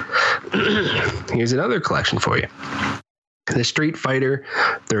 Here's another collection for you. The Street Fighter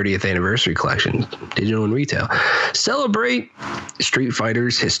 30th Anniversary Collection, digital and retail. Celebrate Street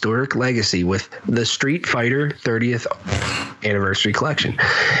Fighter's historic legacy with the Street Fighter 30th Anniversary Collection.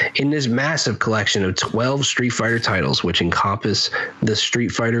 In this massive collection of 12 Street Fighter titles, which encompass the Street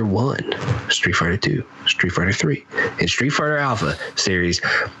Fighter 1, Street Fighter 2, Street Fighter 3, and Street Fighter Alpha series,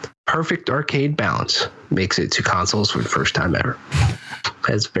 perfect arcade balance makes it to consoles for the first time ever.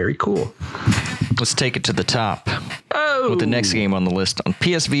 That's very cool. Let's take it to the top. With the next game on the list on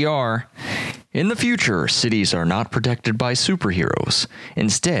PSVR. In the future, cities are not protected by superheroes.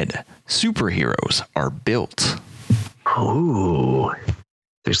 Instead, superheroes are built. Ooh.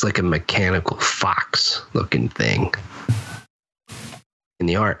 There's like a mechanical fox looking thing in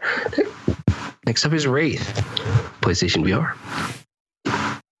the art. Next up is Wraith, PlayStation VR.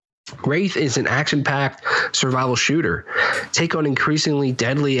 Wraith is an action-packed survival shooter. Take on increasingly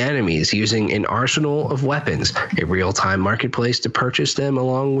deadly enemies using an arsenal of weapons, a real-time marketplace to purchase them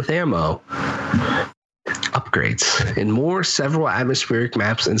along with ammo, upgrades, and more, several atmospheric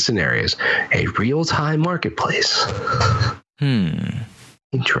maps and scenarios. A real-time marketplace.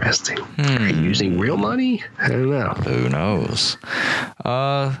 Interesting. Are you using real money? I don't know. Who knows?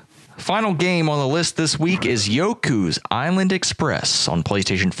 Final game on the list this week is Yoku's Island Express on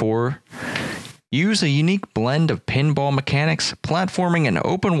PlayStation 4. Use a unique blend of pinball mechanics, platforming, and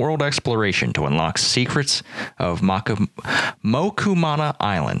open-world exploration to unlock secrets of Mokumana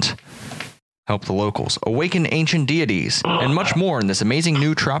Island. Help the locals, awaken ancient deities, and much more in this amazing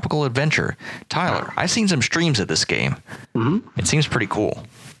new tropical adventure. Tyler, I've seen some streams of this game. Mm-hmm. It seems pretty cool.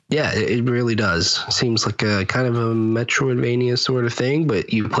 Yeah, it really does. Seems like a kind of a Metroidvania sort of thing,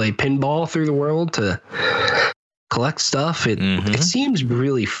 but you play pinball through the world to collect stuff. It seems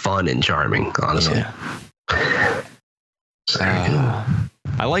really fun and charming, honestly. Yeah.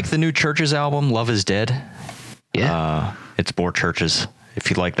 I like the new Churches album, Love is Dead. Yeah. It's more Churches. If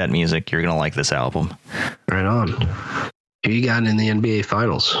you like that music, you're going to like this album. Right on. Who you got in the NBA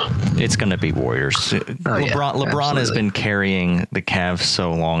Finals? It's going to be Warriors. LeBron has been carrying the Cavs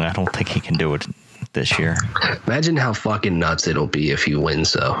so long, I don't think he can do it this year. Imagine how fucking nuts it'll be if he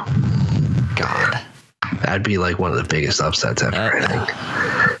wins, though. God. That'd be like one of the biggest upsets ever, I think.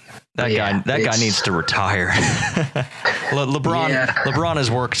 That guy needs to retire. LeBron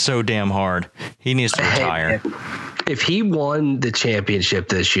has worked so damn hard. He needs to retire. Hey, if he won the championship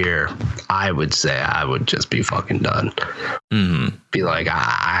this year, I would say I would just be fucking done. Mm-hmm. Be like,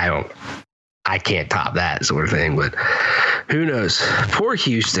 I can't top that sort of thing. But who knows? Poor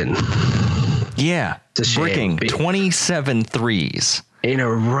Houston. Yeah, bricking 27 threes in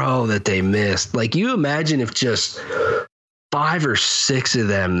a row that they missed. Like, you imagine if just 5 or 6 of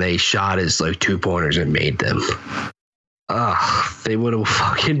them they shot as like 2-pointers and made them. They would have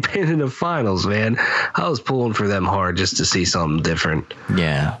fucking been in the finals, man. I was pulling for them hard just to see something different.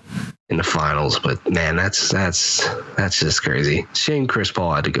 Yeah, in the finals, but man, that's just crazy. Shame Chris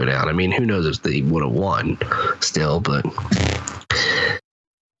Paul had to go down. I mean, who knows if they would have won still, but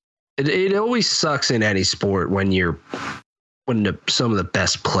it always sucks in any sport when some of the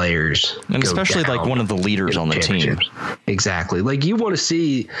best players, and especially like one of the leaders on the team. Exactly. Like, you want to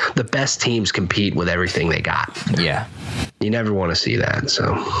see the best teams compete with everything they got. Yeah. You never want to see that.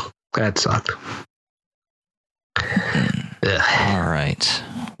 So that sucked. All right.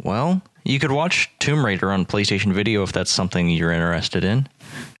 Well, you could watch Tomb Raider on PlayStation Video if that's something you're interested in.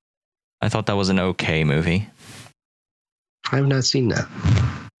 I thought that was an okay movie. I have not seen that.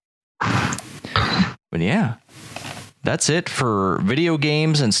 But yeah. That's it for video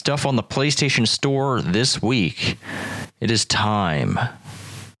games and stuff on the PlayStation Store this week. It is time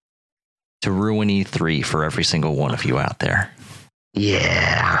to ruin E3 for every single one of you out there.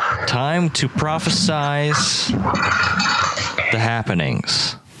 Yeah. Time to prophesize the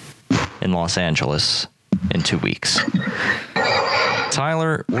happenings in Los Angeles in 2 weeks.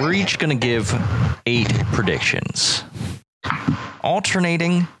 Tyler, we're each going to give 8 predictions,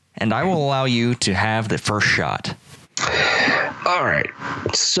 alternating, and I will allow you to have the first shot. All right.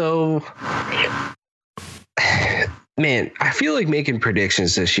 So, man, I feel like making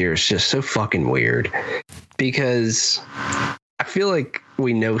predictions this year is just so fucking weird because I feel like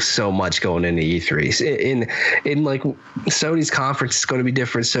we know so much going into E3. In like Sony's conference is going to be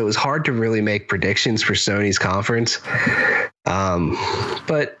different, so it was hard to really make predictions for Sony's conference.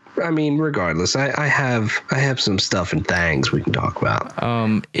 But I mean, regardless, I have some stuff and things we can talk about.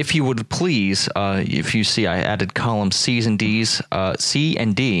 If you would please, if you see, I added columns C's and D's, C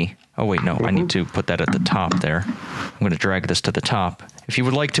and D. Oh wait, no, I need to put that at the top there. I'm going to drag this to the top. If you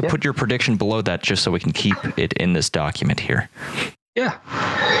would like to put your prediction below that, just so we can keep it in this document here. Yeah,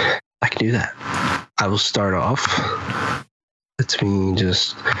 I can do that. I will start off. Let me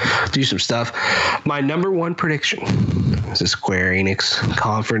just do some stuff. My number 1 prediction is a Square Enix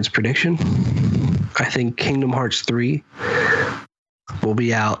conference prediction. I think Kingdom Hearts 3 will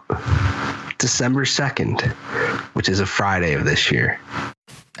be out December 2nd, which is a Friday of this year.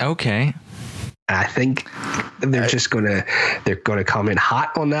 Okay. And I think they're going to come in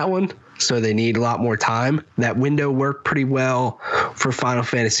hot on that one. So they need a lot more time. That window worked pretty well for Final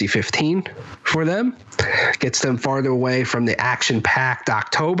Fantasy 15 for them. Gets them farther away from the action-packed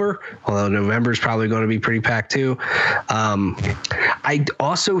October, although November is probably going to be pretty packed too. I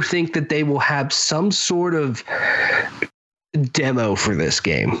also think that they will have some sort of demo for this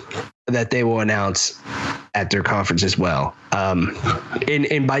game that they will announce at their conference as well.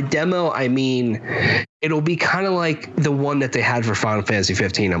 And by demo, I mean it'll be kind of like the one that they had for Final Fantasy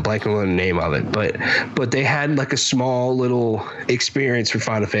 15. I'm blanking on the name of it, but they had like a small little experience for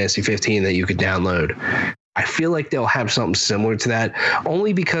Final Fantasy 15 that you could download. I feel like they'll have something similar to that,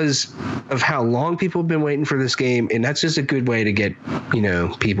 only because of how long people have been waiting for this game, and that's just a good way to get,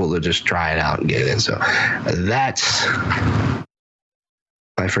 people to just try it out and get it in. So that's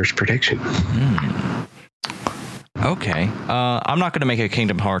my first prediction. Okay. I'm not going to make a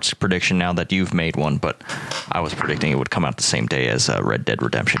Kingdom Hearts prediction now that you've made one, but I was predicting it would come out the same day as Red Dead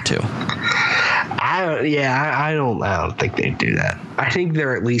Redemption 2. I don't think they'd do that. I think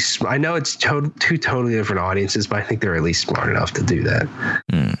they're at least, I know it's two totally different audiences, but I think they're at least smart enough to do that.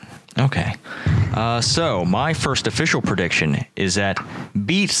 Okay. So my first official prediction is that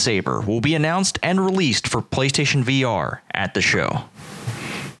Beat Saber will be announced and released for PlayStation VR at the show.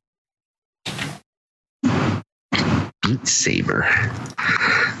 Beat Saber.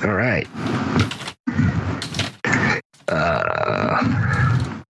 All right.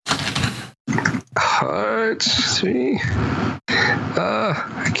 Let's see.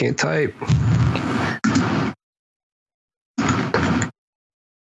 I can't type.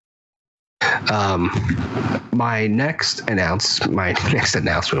 My next announcement.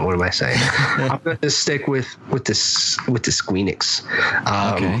 What am I saying? I'm going to stick with the Squeenix.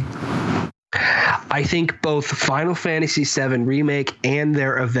 Okay. I think both Final Fantasy VII Remake and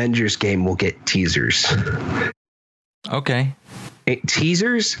their Avengers game will get teasers. Okay.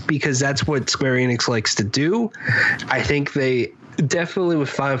 Teasers, because that's what Square Enix likes to do. I think they definitely, with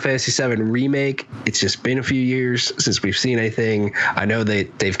Final Fantasy VII Remake, it's just been a few years since we've seen anything. I know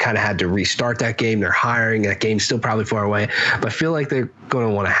they've kind of had to restart that game. They're hiring. That game's still probably far away, but I feel like they're going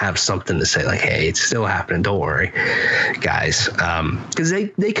to want to have something to say, like, hey, it's still happening. Don't worry, guys. Because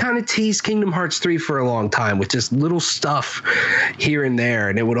they kind of teased Kingdom Hearts 3 for a long time with just little stuff here and there,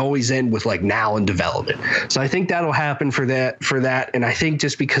 and it would always end with like now in development. So I think that'll happen for that. And I think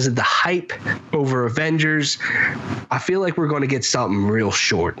just because of the hype over Avengers, I feel like we're going to get something real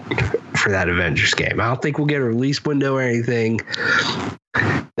short for that Avengers game. I don't think we'll get a release window or anything.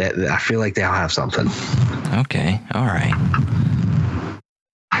 I feel like they'll have something. Okay. All right.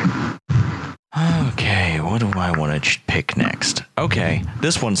 Okay, what do I want to pick next? Okay,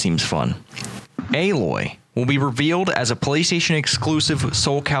 this one seems fun. Aloy will be revealed as a PlayStation exclusive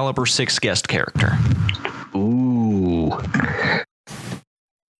Soul Calibur 6 guest character. Ooh.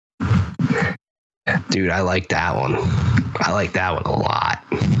 Dude, I like that one. I like that one a lot.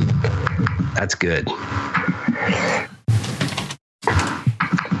 That's good.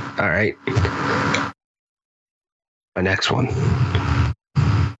 All right. My next one.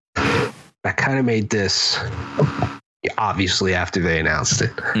 I kind of made this obviously after they announced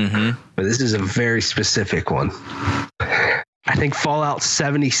it. Mm-hmm. But this is a very specific one. I think Fallout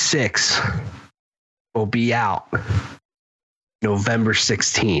 76 will be out November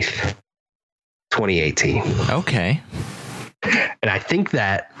 16th, 2018. Okay. And I think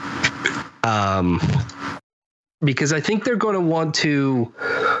that because I think they're going to want to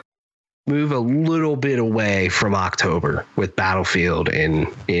move a little bit away from October with Battlefield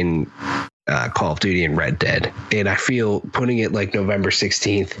in Call of Duty and Red Dead. And I feel putting it like November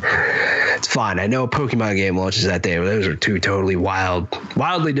 16th, it's fine. I know a Pokemon game launches that day, but those are two totally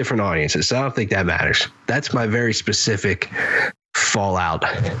wildly different audiences. So I don't think that matters. That's my very specific Fallout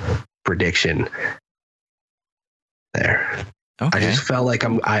prediction there. Okay. I just felt like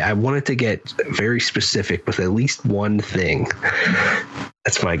I wanted to get very specific with at least one thing.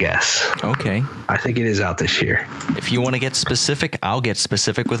 That's my guess. Okay. I think it is out this year. If you want to get specific, I'll get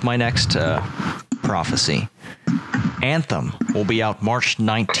specific with my next prophecy. Anthem will be out March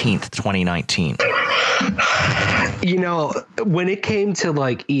 19th, 2019. You know, when it came to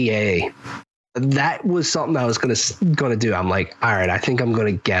like EA, that was something I was gonna do. I'm like, all right, I think I'm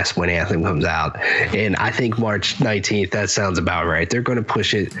gonna guess when Anthem comes out, and I think March 19th. That sounds about right. They're gonna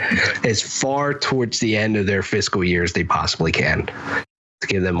push it as far towards the end of their fiscal year as they possibly can to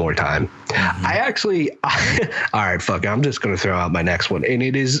give them more time. Mm-hmm. All right, fuck it. I'm just gonna throw out my next one, and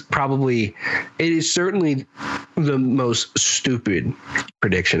it is certainly the most stupid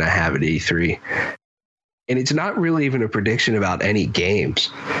prediction I have at E3, and it's not really even a prediction about any games.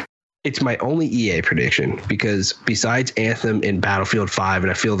 It's my only EA prediction, because besides Anthem and Battlefield 5,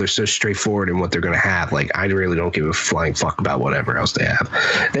 and I feel they're so straightforward in what they're going to have, like, I really don't give a flying fuck about whatever else they have.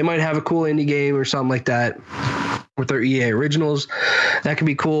 They might have a cool indie game or something like that with their EA originals. That could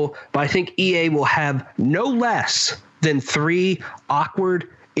be cool. But I think EA will have no less than 3 awkward,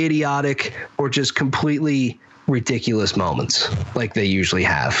 idiotic, or just completely ridiculous moments like they usually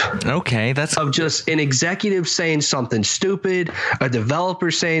have. Okay, that's of just an executive saying something stupid, a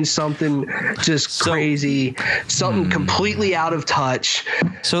developer saying something just crazy, something completely out of touch.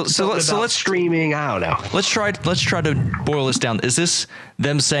 So let's streaming. I don't know. Let's try to boil this down. Is this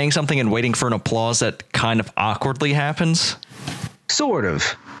them saying something and waiting for an applause that kind of awkwardly happens? Sort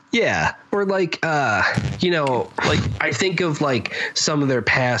of. Yeah. Or like, like I think of like some of their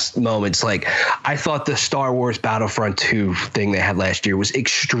past moments. Like, I thought the Star Wars Battlefront 2 thing they had last year was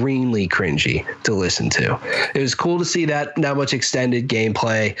extremely cringy to listen to. It was cool to see that much extended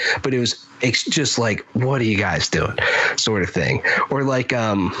gameplay, but it was just like, what are you guys doing, sort of thing. Or like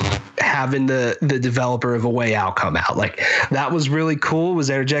having the developer of A Way Out come out. Like, that was really cool. It was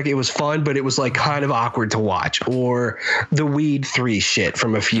energetic. It was fun, but it was like kind of awkward to watch. Or the Weed 3 shit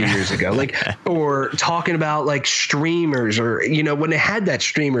from a few years ago. Like, or talking about like streamers, or, you know, when they had that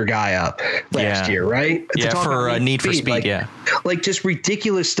streamer guy up last year, right? For Need for Speed, like, like just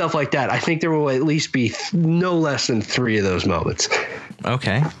ridiculous stuff like that. I think there will at least be no less than 3 of those moments.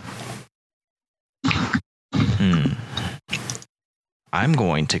 Okay. I'm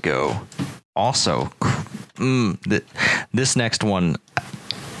going to go also. This next one,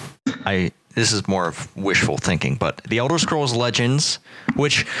 this is more of wishful thinking, but The Elder Scrolls Legends,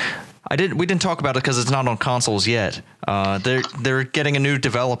 which we didn't talk about it because it's not on consoles yet. They're getting a new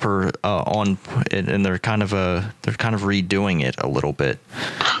developer on, and they're kind of redoing it a little bit.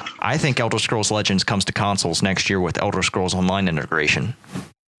 I think Elder Scrolls Legends comes to consoles next year with Elder Scrolls Online integration.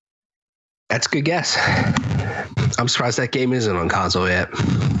 That's a good guess. I'm surprised that game isn't on console yet.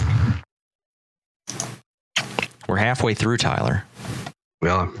 We're halfway through, Tyler. We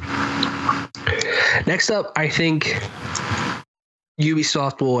are. Next up, I think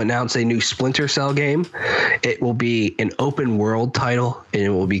Ubisoft will announce a new Splinter Cell game. It will be an open world title, and it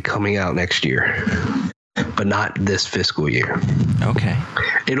will be coming out next year, but not this fiscal year. Okay.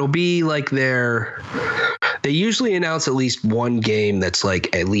 It'll be like they usually announce at least one game that's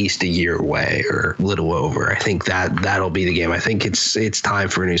like at least a year away or a little over. I think that'll be the game. I think it's time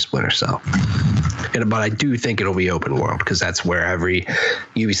for a new Splinter Cell. But I do think it'll be open world because that's where every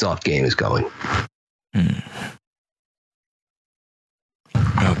Ubisoft game is going.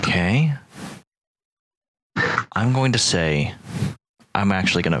 Okay. I'm going to say I'm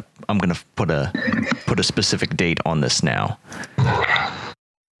gonna put a specific date on this now.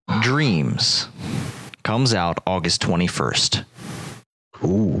 Dreams comes out August 21st.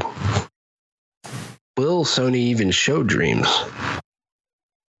 Ooh. Will Sony even show Dreams?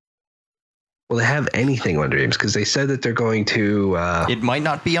 Will they have anything on Dreams? Because they said that they're going to... it might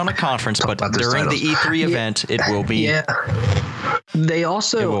not be on a conference, but during the E3 event, it will be. Yeah. They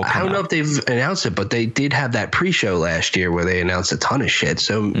also... I don't know if they've announced it, but they did have that pre-show last year where they announced a ton of shit.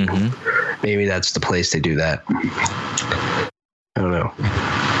 So maybe that's the place they do that. I don't know.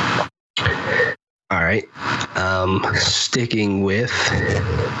 All right. Sticking with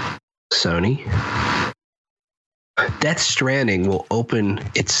Sony. Death Stranding will open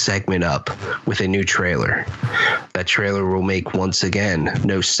its segment up with a new trailer. That trailer will make, once again,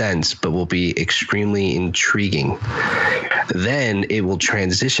 no sense, but will be extremely intriguing. Then it will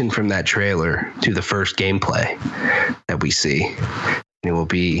transition from that trailer to the first gameplay that we see. And it will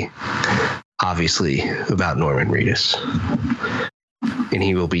be, obviously, about Norman Reedus. And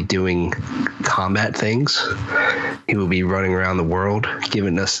he will be doing combat things. He will be running around the world,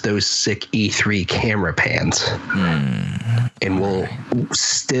 giving us those sick E3 camera pans. And we'll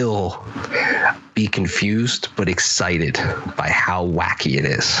still be confused, but excited by how wacky it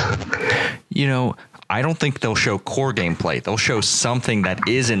is. You know, I don't think they'll show core gameplay. They'll show something that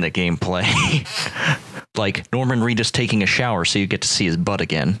is in the gameplay. Like Norman Reedus taking a shower so you get to see his butt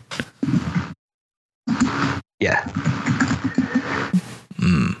again. Yeah.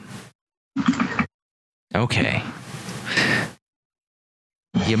 Okay.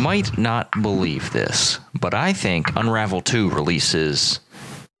 You might not believe this, but I think Unravel 2 releases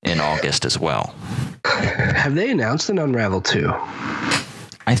in August as well. Have they announced an Unravel 2?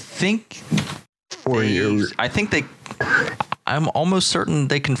 I think I'm almost certain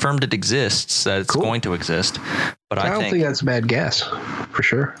they confirmed it exists, that it's going to exist. But I don't think that's a bad guess, for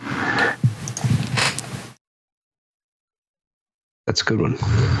sure. That's a good one.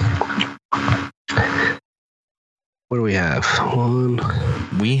 What do we have?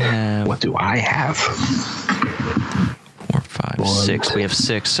 What do I have? 4, 5, 6. We have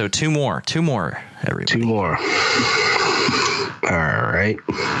 6. So two more, everybody. 2 more. All right.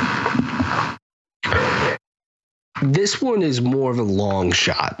 This one is more of a long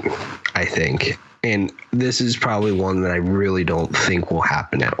shot, I think. And this is probably one that I really don't think will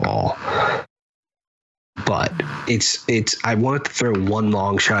happen at all. But I wanted to throw one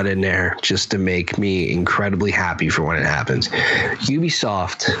long shot in there just to make me incredibly happy for when it happens.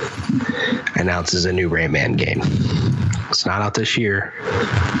 Ubisoft announces a new Rayman game. It's not out this year,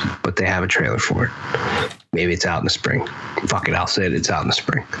 but they have a trailer for it. Maybe it's out in the spring. Fuck it, I'll say it's out in the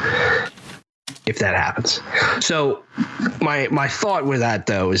spring. If that happens. So my thought with that,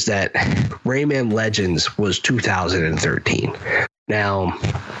 though, is that Rayman Legends was 2013. Now,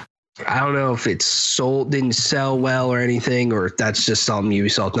 I don't know if didn't sell well or anything, or if that's just something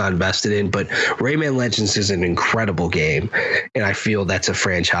Ubisoft not invested in, but Rayman Legends is an incredible game, and I feel that's a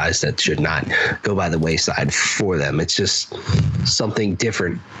franchise that should not go by the wayside for them. It's just something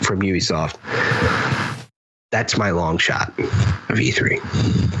different from Ubisoft. That's my long shot of E3.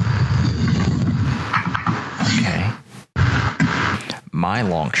 Okay. My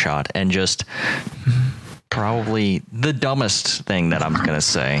long shot, and just probably the dumbest thing that I'm going to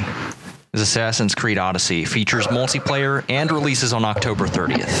say, is Assassin's Creed Odyssey features multiplayer and releases on October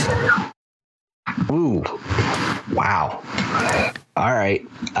 30th. Ooh. Wow. All right.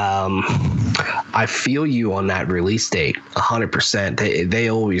 I feel you on that release date 100%. They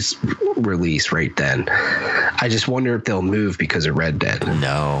always release right then. I just wonder if they'll move because of Red Dead.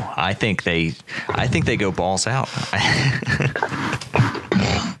 No, I think they go balls out.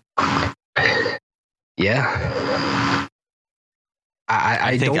 Yeah.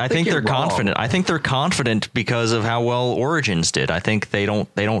 I think they're confident. I think they're confident because of how well Origins did. I think they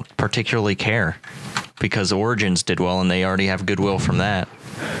don't particularly care because Origins did well and they already have goodwill from that.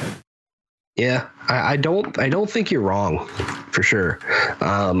 Yeah, I don't think you're wrong, for sure.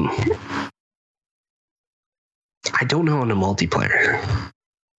 I don't know on the multiplayer.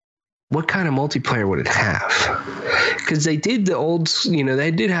 What kind of multiplayer would it have? Because they did the old,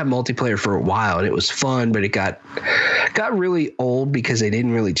 they did have multiplayer for a while and it was fun, but it got really old because they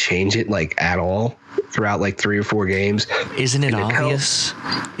didn't really change it like at all throughout like 3 or 4 games. Isn't it obvious?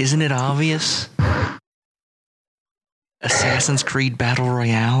 Isn't it obvious? Assassin's Creed Battle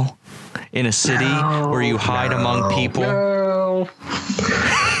Royale in a city where you hide among people. No.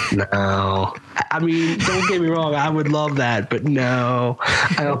 I mean, don't get me wrong. I would love that, but no,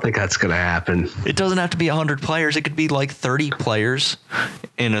 I don't think that's going to happen. It doesn't have to be 100 players. It could be like 30 players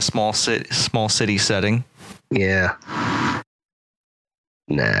in a small city setting. Yeah.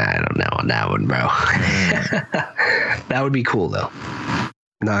 Nah, I don't know on that one, bro. That would be cool, though.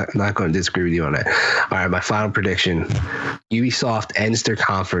 Not going to disagree with you on that. All right, my final prediction. Ubisoft ends their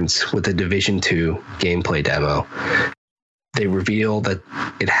conference with a Division 2 gameplay demo. They reveal that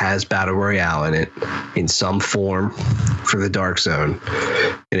it has Battle Royale in it in some form for the Dark Zone,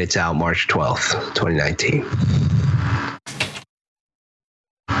 and it's out March 12th, 2019.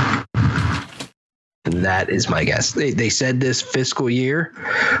 And that is my guess. They said this fiscal year.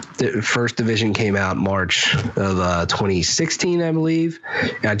 The first Division came out March of 2016, I believe.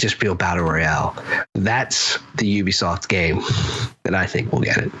 And I just feel Battle Royale. That's the Ubisoft game that I think will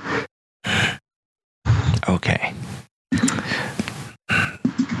get it. Okay.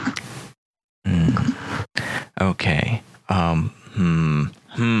 Okay. How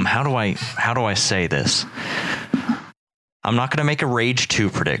do I say this? I'm not going to make a Rage 2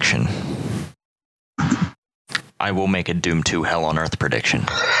 prediction. I will make a Doom 2 Hell on Earth prediction.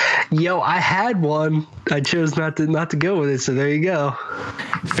 Yo, I had one. I chose not to go with it, so there you go.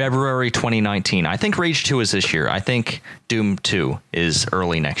 February 2019. I think Rage 2 is this year. I think Doom 2 is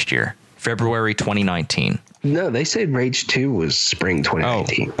early next year. February 2019. No, they said Rage 2 was spring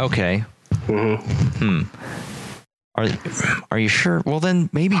 2019. Oh, okay. Mm-hmm. Are you sure? Well, then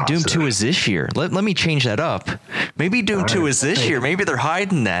maybe Doom 2 is this year. Let me change that up. Maybe Doom 2 is this year. Maybe they're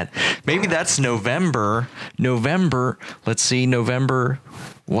hiding that. Maybe that's November. Let's see, November.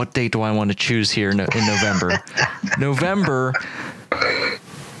 What date do I want to choose here in November? November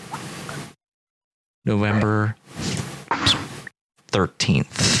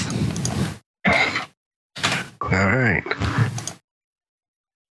 13th. All right.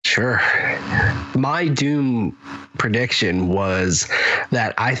 Sure. My Doom prediction was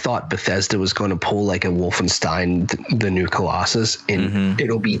that I thought Bethesda was going to pull like a Wolfenstein, the new Colossus, and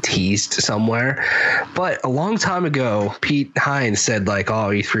it'll be teased somewhere. But a long time ago, Pete Hines said like, "Oh,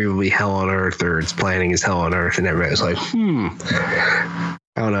 E3 will be Hell on Earth, or it's planning as Hell on Earth," and everybody was like, I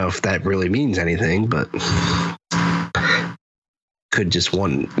don't know if that really means anything, but could just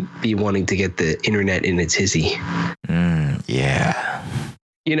be wanting to get the internet in its hizzy. Yeah.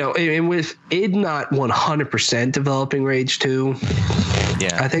 And with id not 100% developing Rage 2,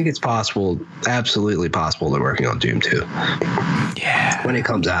 I think it's possible, absolutely possible they're working on Doom 2. Yeah. When it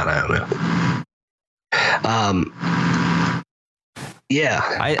comes out, I don't know. Yeah.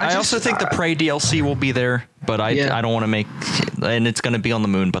 I also think the Prey DLC will be there, but I don't want to make, and it's going to be on the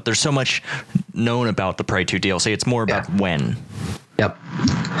moon, but there's so much known about the Prey 2 DLC. It's more about when. Yep.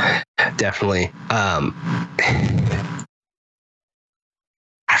 Definitely.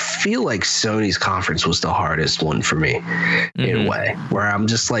 I feel like Sony's conference was the hardest one for me in a way, where I'm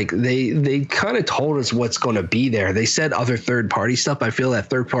just like, they kind of told us what's going to be there. They said other third-party stuff. I feel that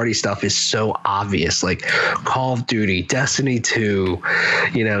third-party stuff is so obvious, like Call of Duty, Destiny 2,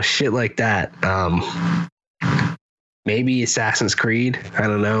 shit like that. Maybe Assassin's Creed. I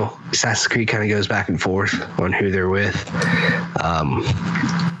don't know. Assassin's Creed kind of goes back and forth on who they're with.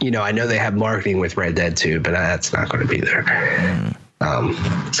 I know they have marketing with Red Dead 2, but that's not going to be there.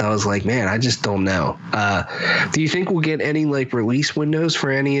 So I was like, man, I just don't know. Do you think we'll get any like release windows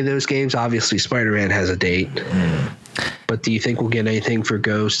for any of those games? Obviously, Spider-Man has a date. But do you think we'll get anything for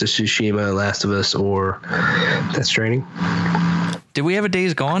Ghost of Tsushima, Last of Us, or Death Stranding? Did we have a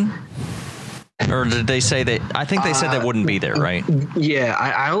Days Gone? Or did they say that? I think they said that wouldn't be there, right? Yeah,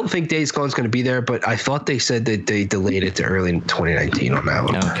 I don't think Days Gone's going to be there, but I thought they said that they delayed it to early 2019 on that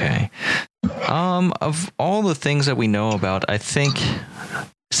one. Okay. Of all the things that we know about, I think...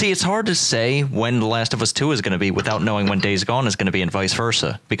 See, it's hard to say when The Last of Us 2 is going to be without knowing when Days Gone is going to be and vice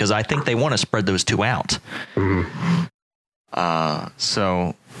versa, because I think they want to spread those two out.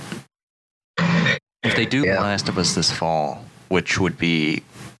 So... If they do The Last of Us this fall, which would be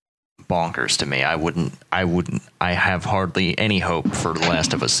bonkers to me. I have hardly any hope for The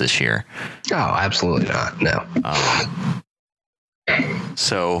Last of Us this year. Oh, absolutely not. No.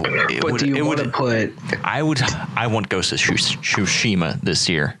 So, I want Ghost of Tsushima this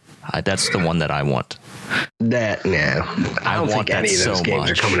year. That's the one that I want. I don't think any of those games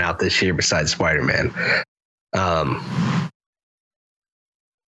are coming out this year besides Spider-Man.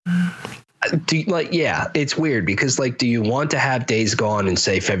 It's weird because do you want to have Days Gone in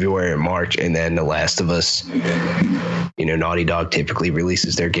say February or March, and then The Last of Us? Naughty Dog typically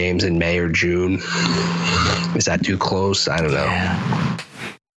releases their games in May or June. Is that too close? I don't know. Yeah.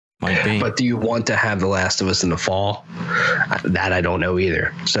 Might be. But do you want to have The Last of Us in the fall? That I don't know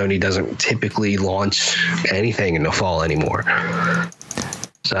either. Sony doesn't typically launch anything in the fall anymore.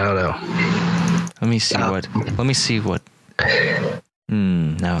 So I don't know. Let me see what.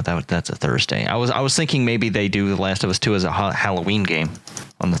 No, that's a Thursday. I was thinking maybe they do The Last of Us 2 as a Halloween game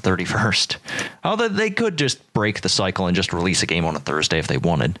on the 31st. Although they could just break the cycle and just release a game on a Thursday if they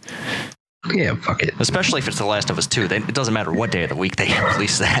wanted. Yeah, fuck it. Especially if it's The Last of Us 2. It doesn't matter what day of the week they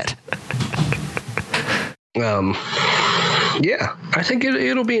release that. Yeah, I think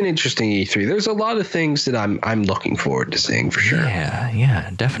it'll be an interesting E3. There's a lot of things that I'm looking forward to seeing for sure.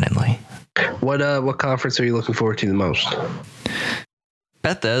 Yeah, definitely. What conference are you looking forward to the most?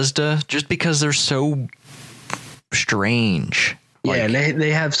 Bethesda, just because they're so strange. Yeah, and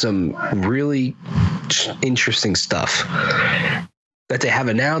they have some really interesting stuff that they have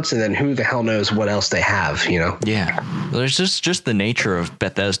announced, and then who the hell knows what else they have, Yeah. There's just the nature of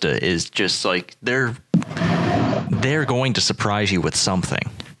Bethesda is just they're going to surprise you with something.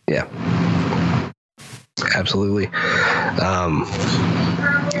 Yeah. Absolutely.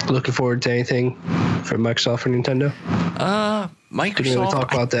 Looking forward to anything from Microsoft or Nintendo? Microsoft. Didn't really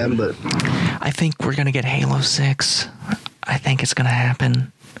talk about them, but I think we're gonna get Halo 6. I think it's gonna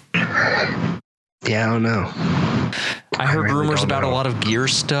happen. Yeah, I don't know. I heard rumors about a lot of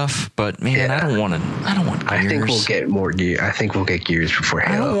Gears stuff, but man, I don't want Gears. I think we'll get more Gears. I think we'll get Gears before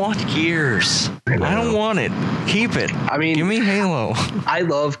Halo. I don't want Gears. I don't want it. Keep it. I mean, give me Halo. I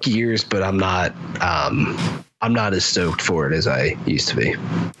love Gears, but I'm not as stoked for it as I used to be.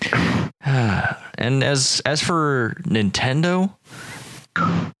 And as for Nintendo,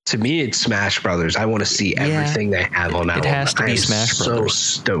 to me, it's Smash Brothers. I want to see everything they have on that. It has to be Smash Brothers.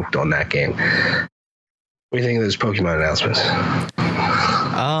 So stoked on that game. What do you think of those Pokemon announcements?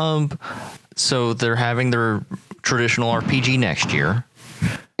 So they're having their traditional RPG next year.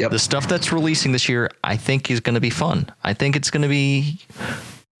 Yep. The stuff that's releasing this year, I think, is going to be fun. I think it's going to be.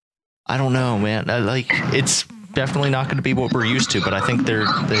 I don't know, man. It's definitely not going to be what we're used to, but I think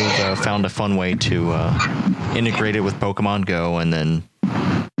they've found a fun way to integrate it with Pokemon Go, and then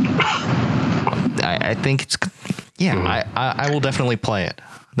I think it's I will definitely play it.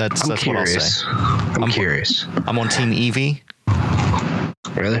 That's what I'll say. I'm curious. I'm on Team Eevee.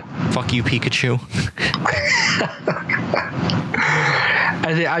 Really? Fuck you, Pikachu.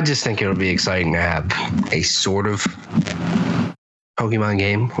 I just think it'll be exciting to have a sort of Pokemon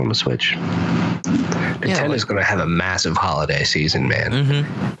game on the Switch. Nintendo's going to have a massive holiday season, man,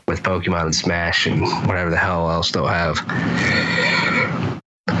 with Pokemon and Smash and whatever the hell else they'll have.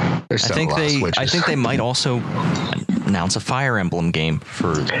 I think they might also announce a Fire Emblem game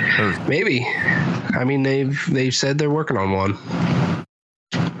for maybe. I mean, they've said they're working on one.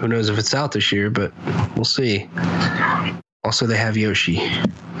 Who knows if it's out this year, but we'll see. Also, they have Yoshi.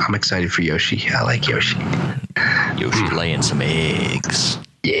 I'm excited for Yoshi. I like Yoshi. Yoshi laying some eggs.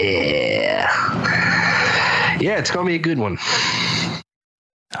 Yeah. Yeah, it's going to be a good one.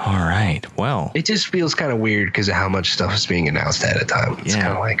 All right. Well, it just feels kind of weird because of how much stuff is being announced at a time. It's kind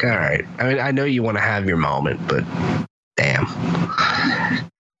of like, all right. I mean, I know you want to have your moment, but damn.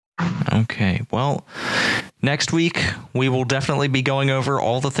 Okay. Well, next week we will definitely be going over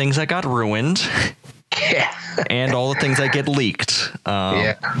all the things that got ruined. Yeah. And all the things that get leaked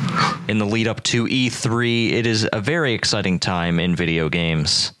in the lead up to E3. It is a very exciting time in video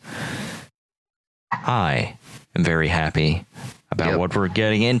games. I am very happy about what we're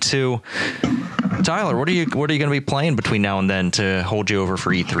getting into. Tyler, what are you going to be playing between now and then to hold you over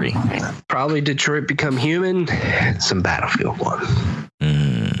for E3? Probably Detroit Become Human, some Battlefield 1.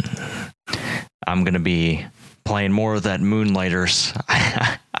 I'm going to be playing more of that Moonlighters.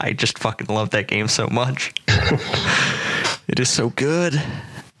 I just fucking love that game so much. It is so good.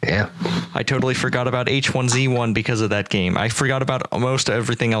 Yeah. I totally forgot about H1Z1 because of that game. I forgot about most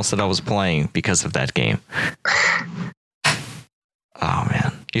everything else that I was playing because of that game. Oh,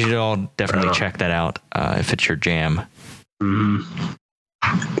 man. You should all definitely check that out if it's your jam. Mm-hmm.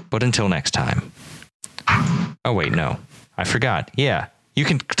 But until next time. Oh, wait, no. I forgot. Yeah. You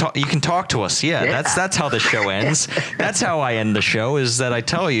can talk to us. Yeah. That's how the show ends. That's how I end the show, is that I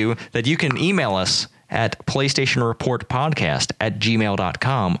tell you that you can email us at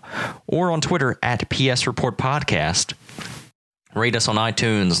PlayStationReportPodcast@gmail.com or on Twitter at PSReportPodcast. Rate us on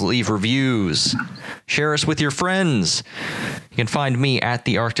iTunes, leave reviews, share us with your friends. You can find me at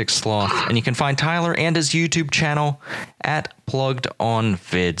the Arctic Sloth, and you can find Tyler and his YouTube channel at Plugged On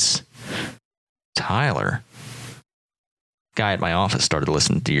Vids. Tyler, guy at my office started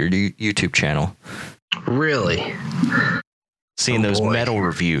listening to your YouTube channel. Really? Seeing those metal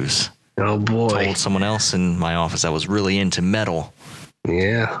reviews. Oh boy! Told someone else in my office I was really into metal.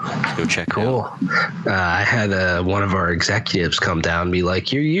 Yeah. Go check cool. it out. I had one of our executives come down and be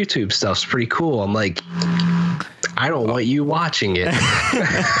like, your YouTube stuff's pretty cool. I'm like, I don't want you watching it.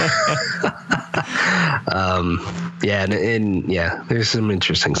 Yeah, and there's some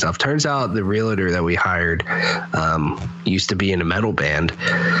interesting stuff. Turns out the realtor that we hired used to be in a metal band,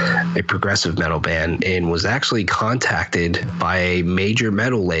 a progressive metal band, and was actually contacted by a major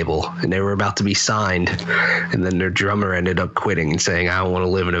metal label, and they were about to be signed, and then their drummer ended up quitting and saying, I don't want to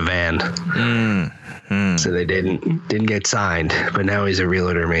live in a van. So they didn't get signed, but now he's a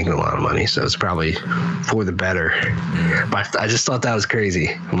realtor making a lot of money, so it's probably for the better. But I just thought that was crazy.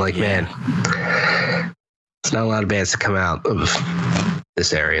 I'm like, man, it's not a lot of bands that come out of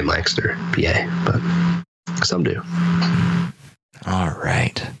this area in Lancaster, PA, but some do. All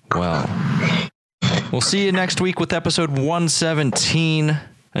right. Well, we'll see you next week with episode 117.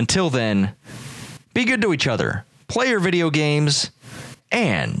 Until then, be good to each other, play your video games,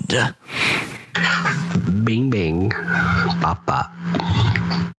 and... Bing, bing. Bop, bop.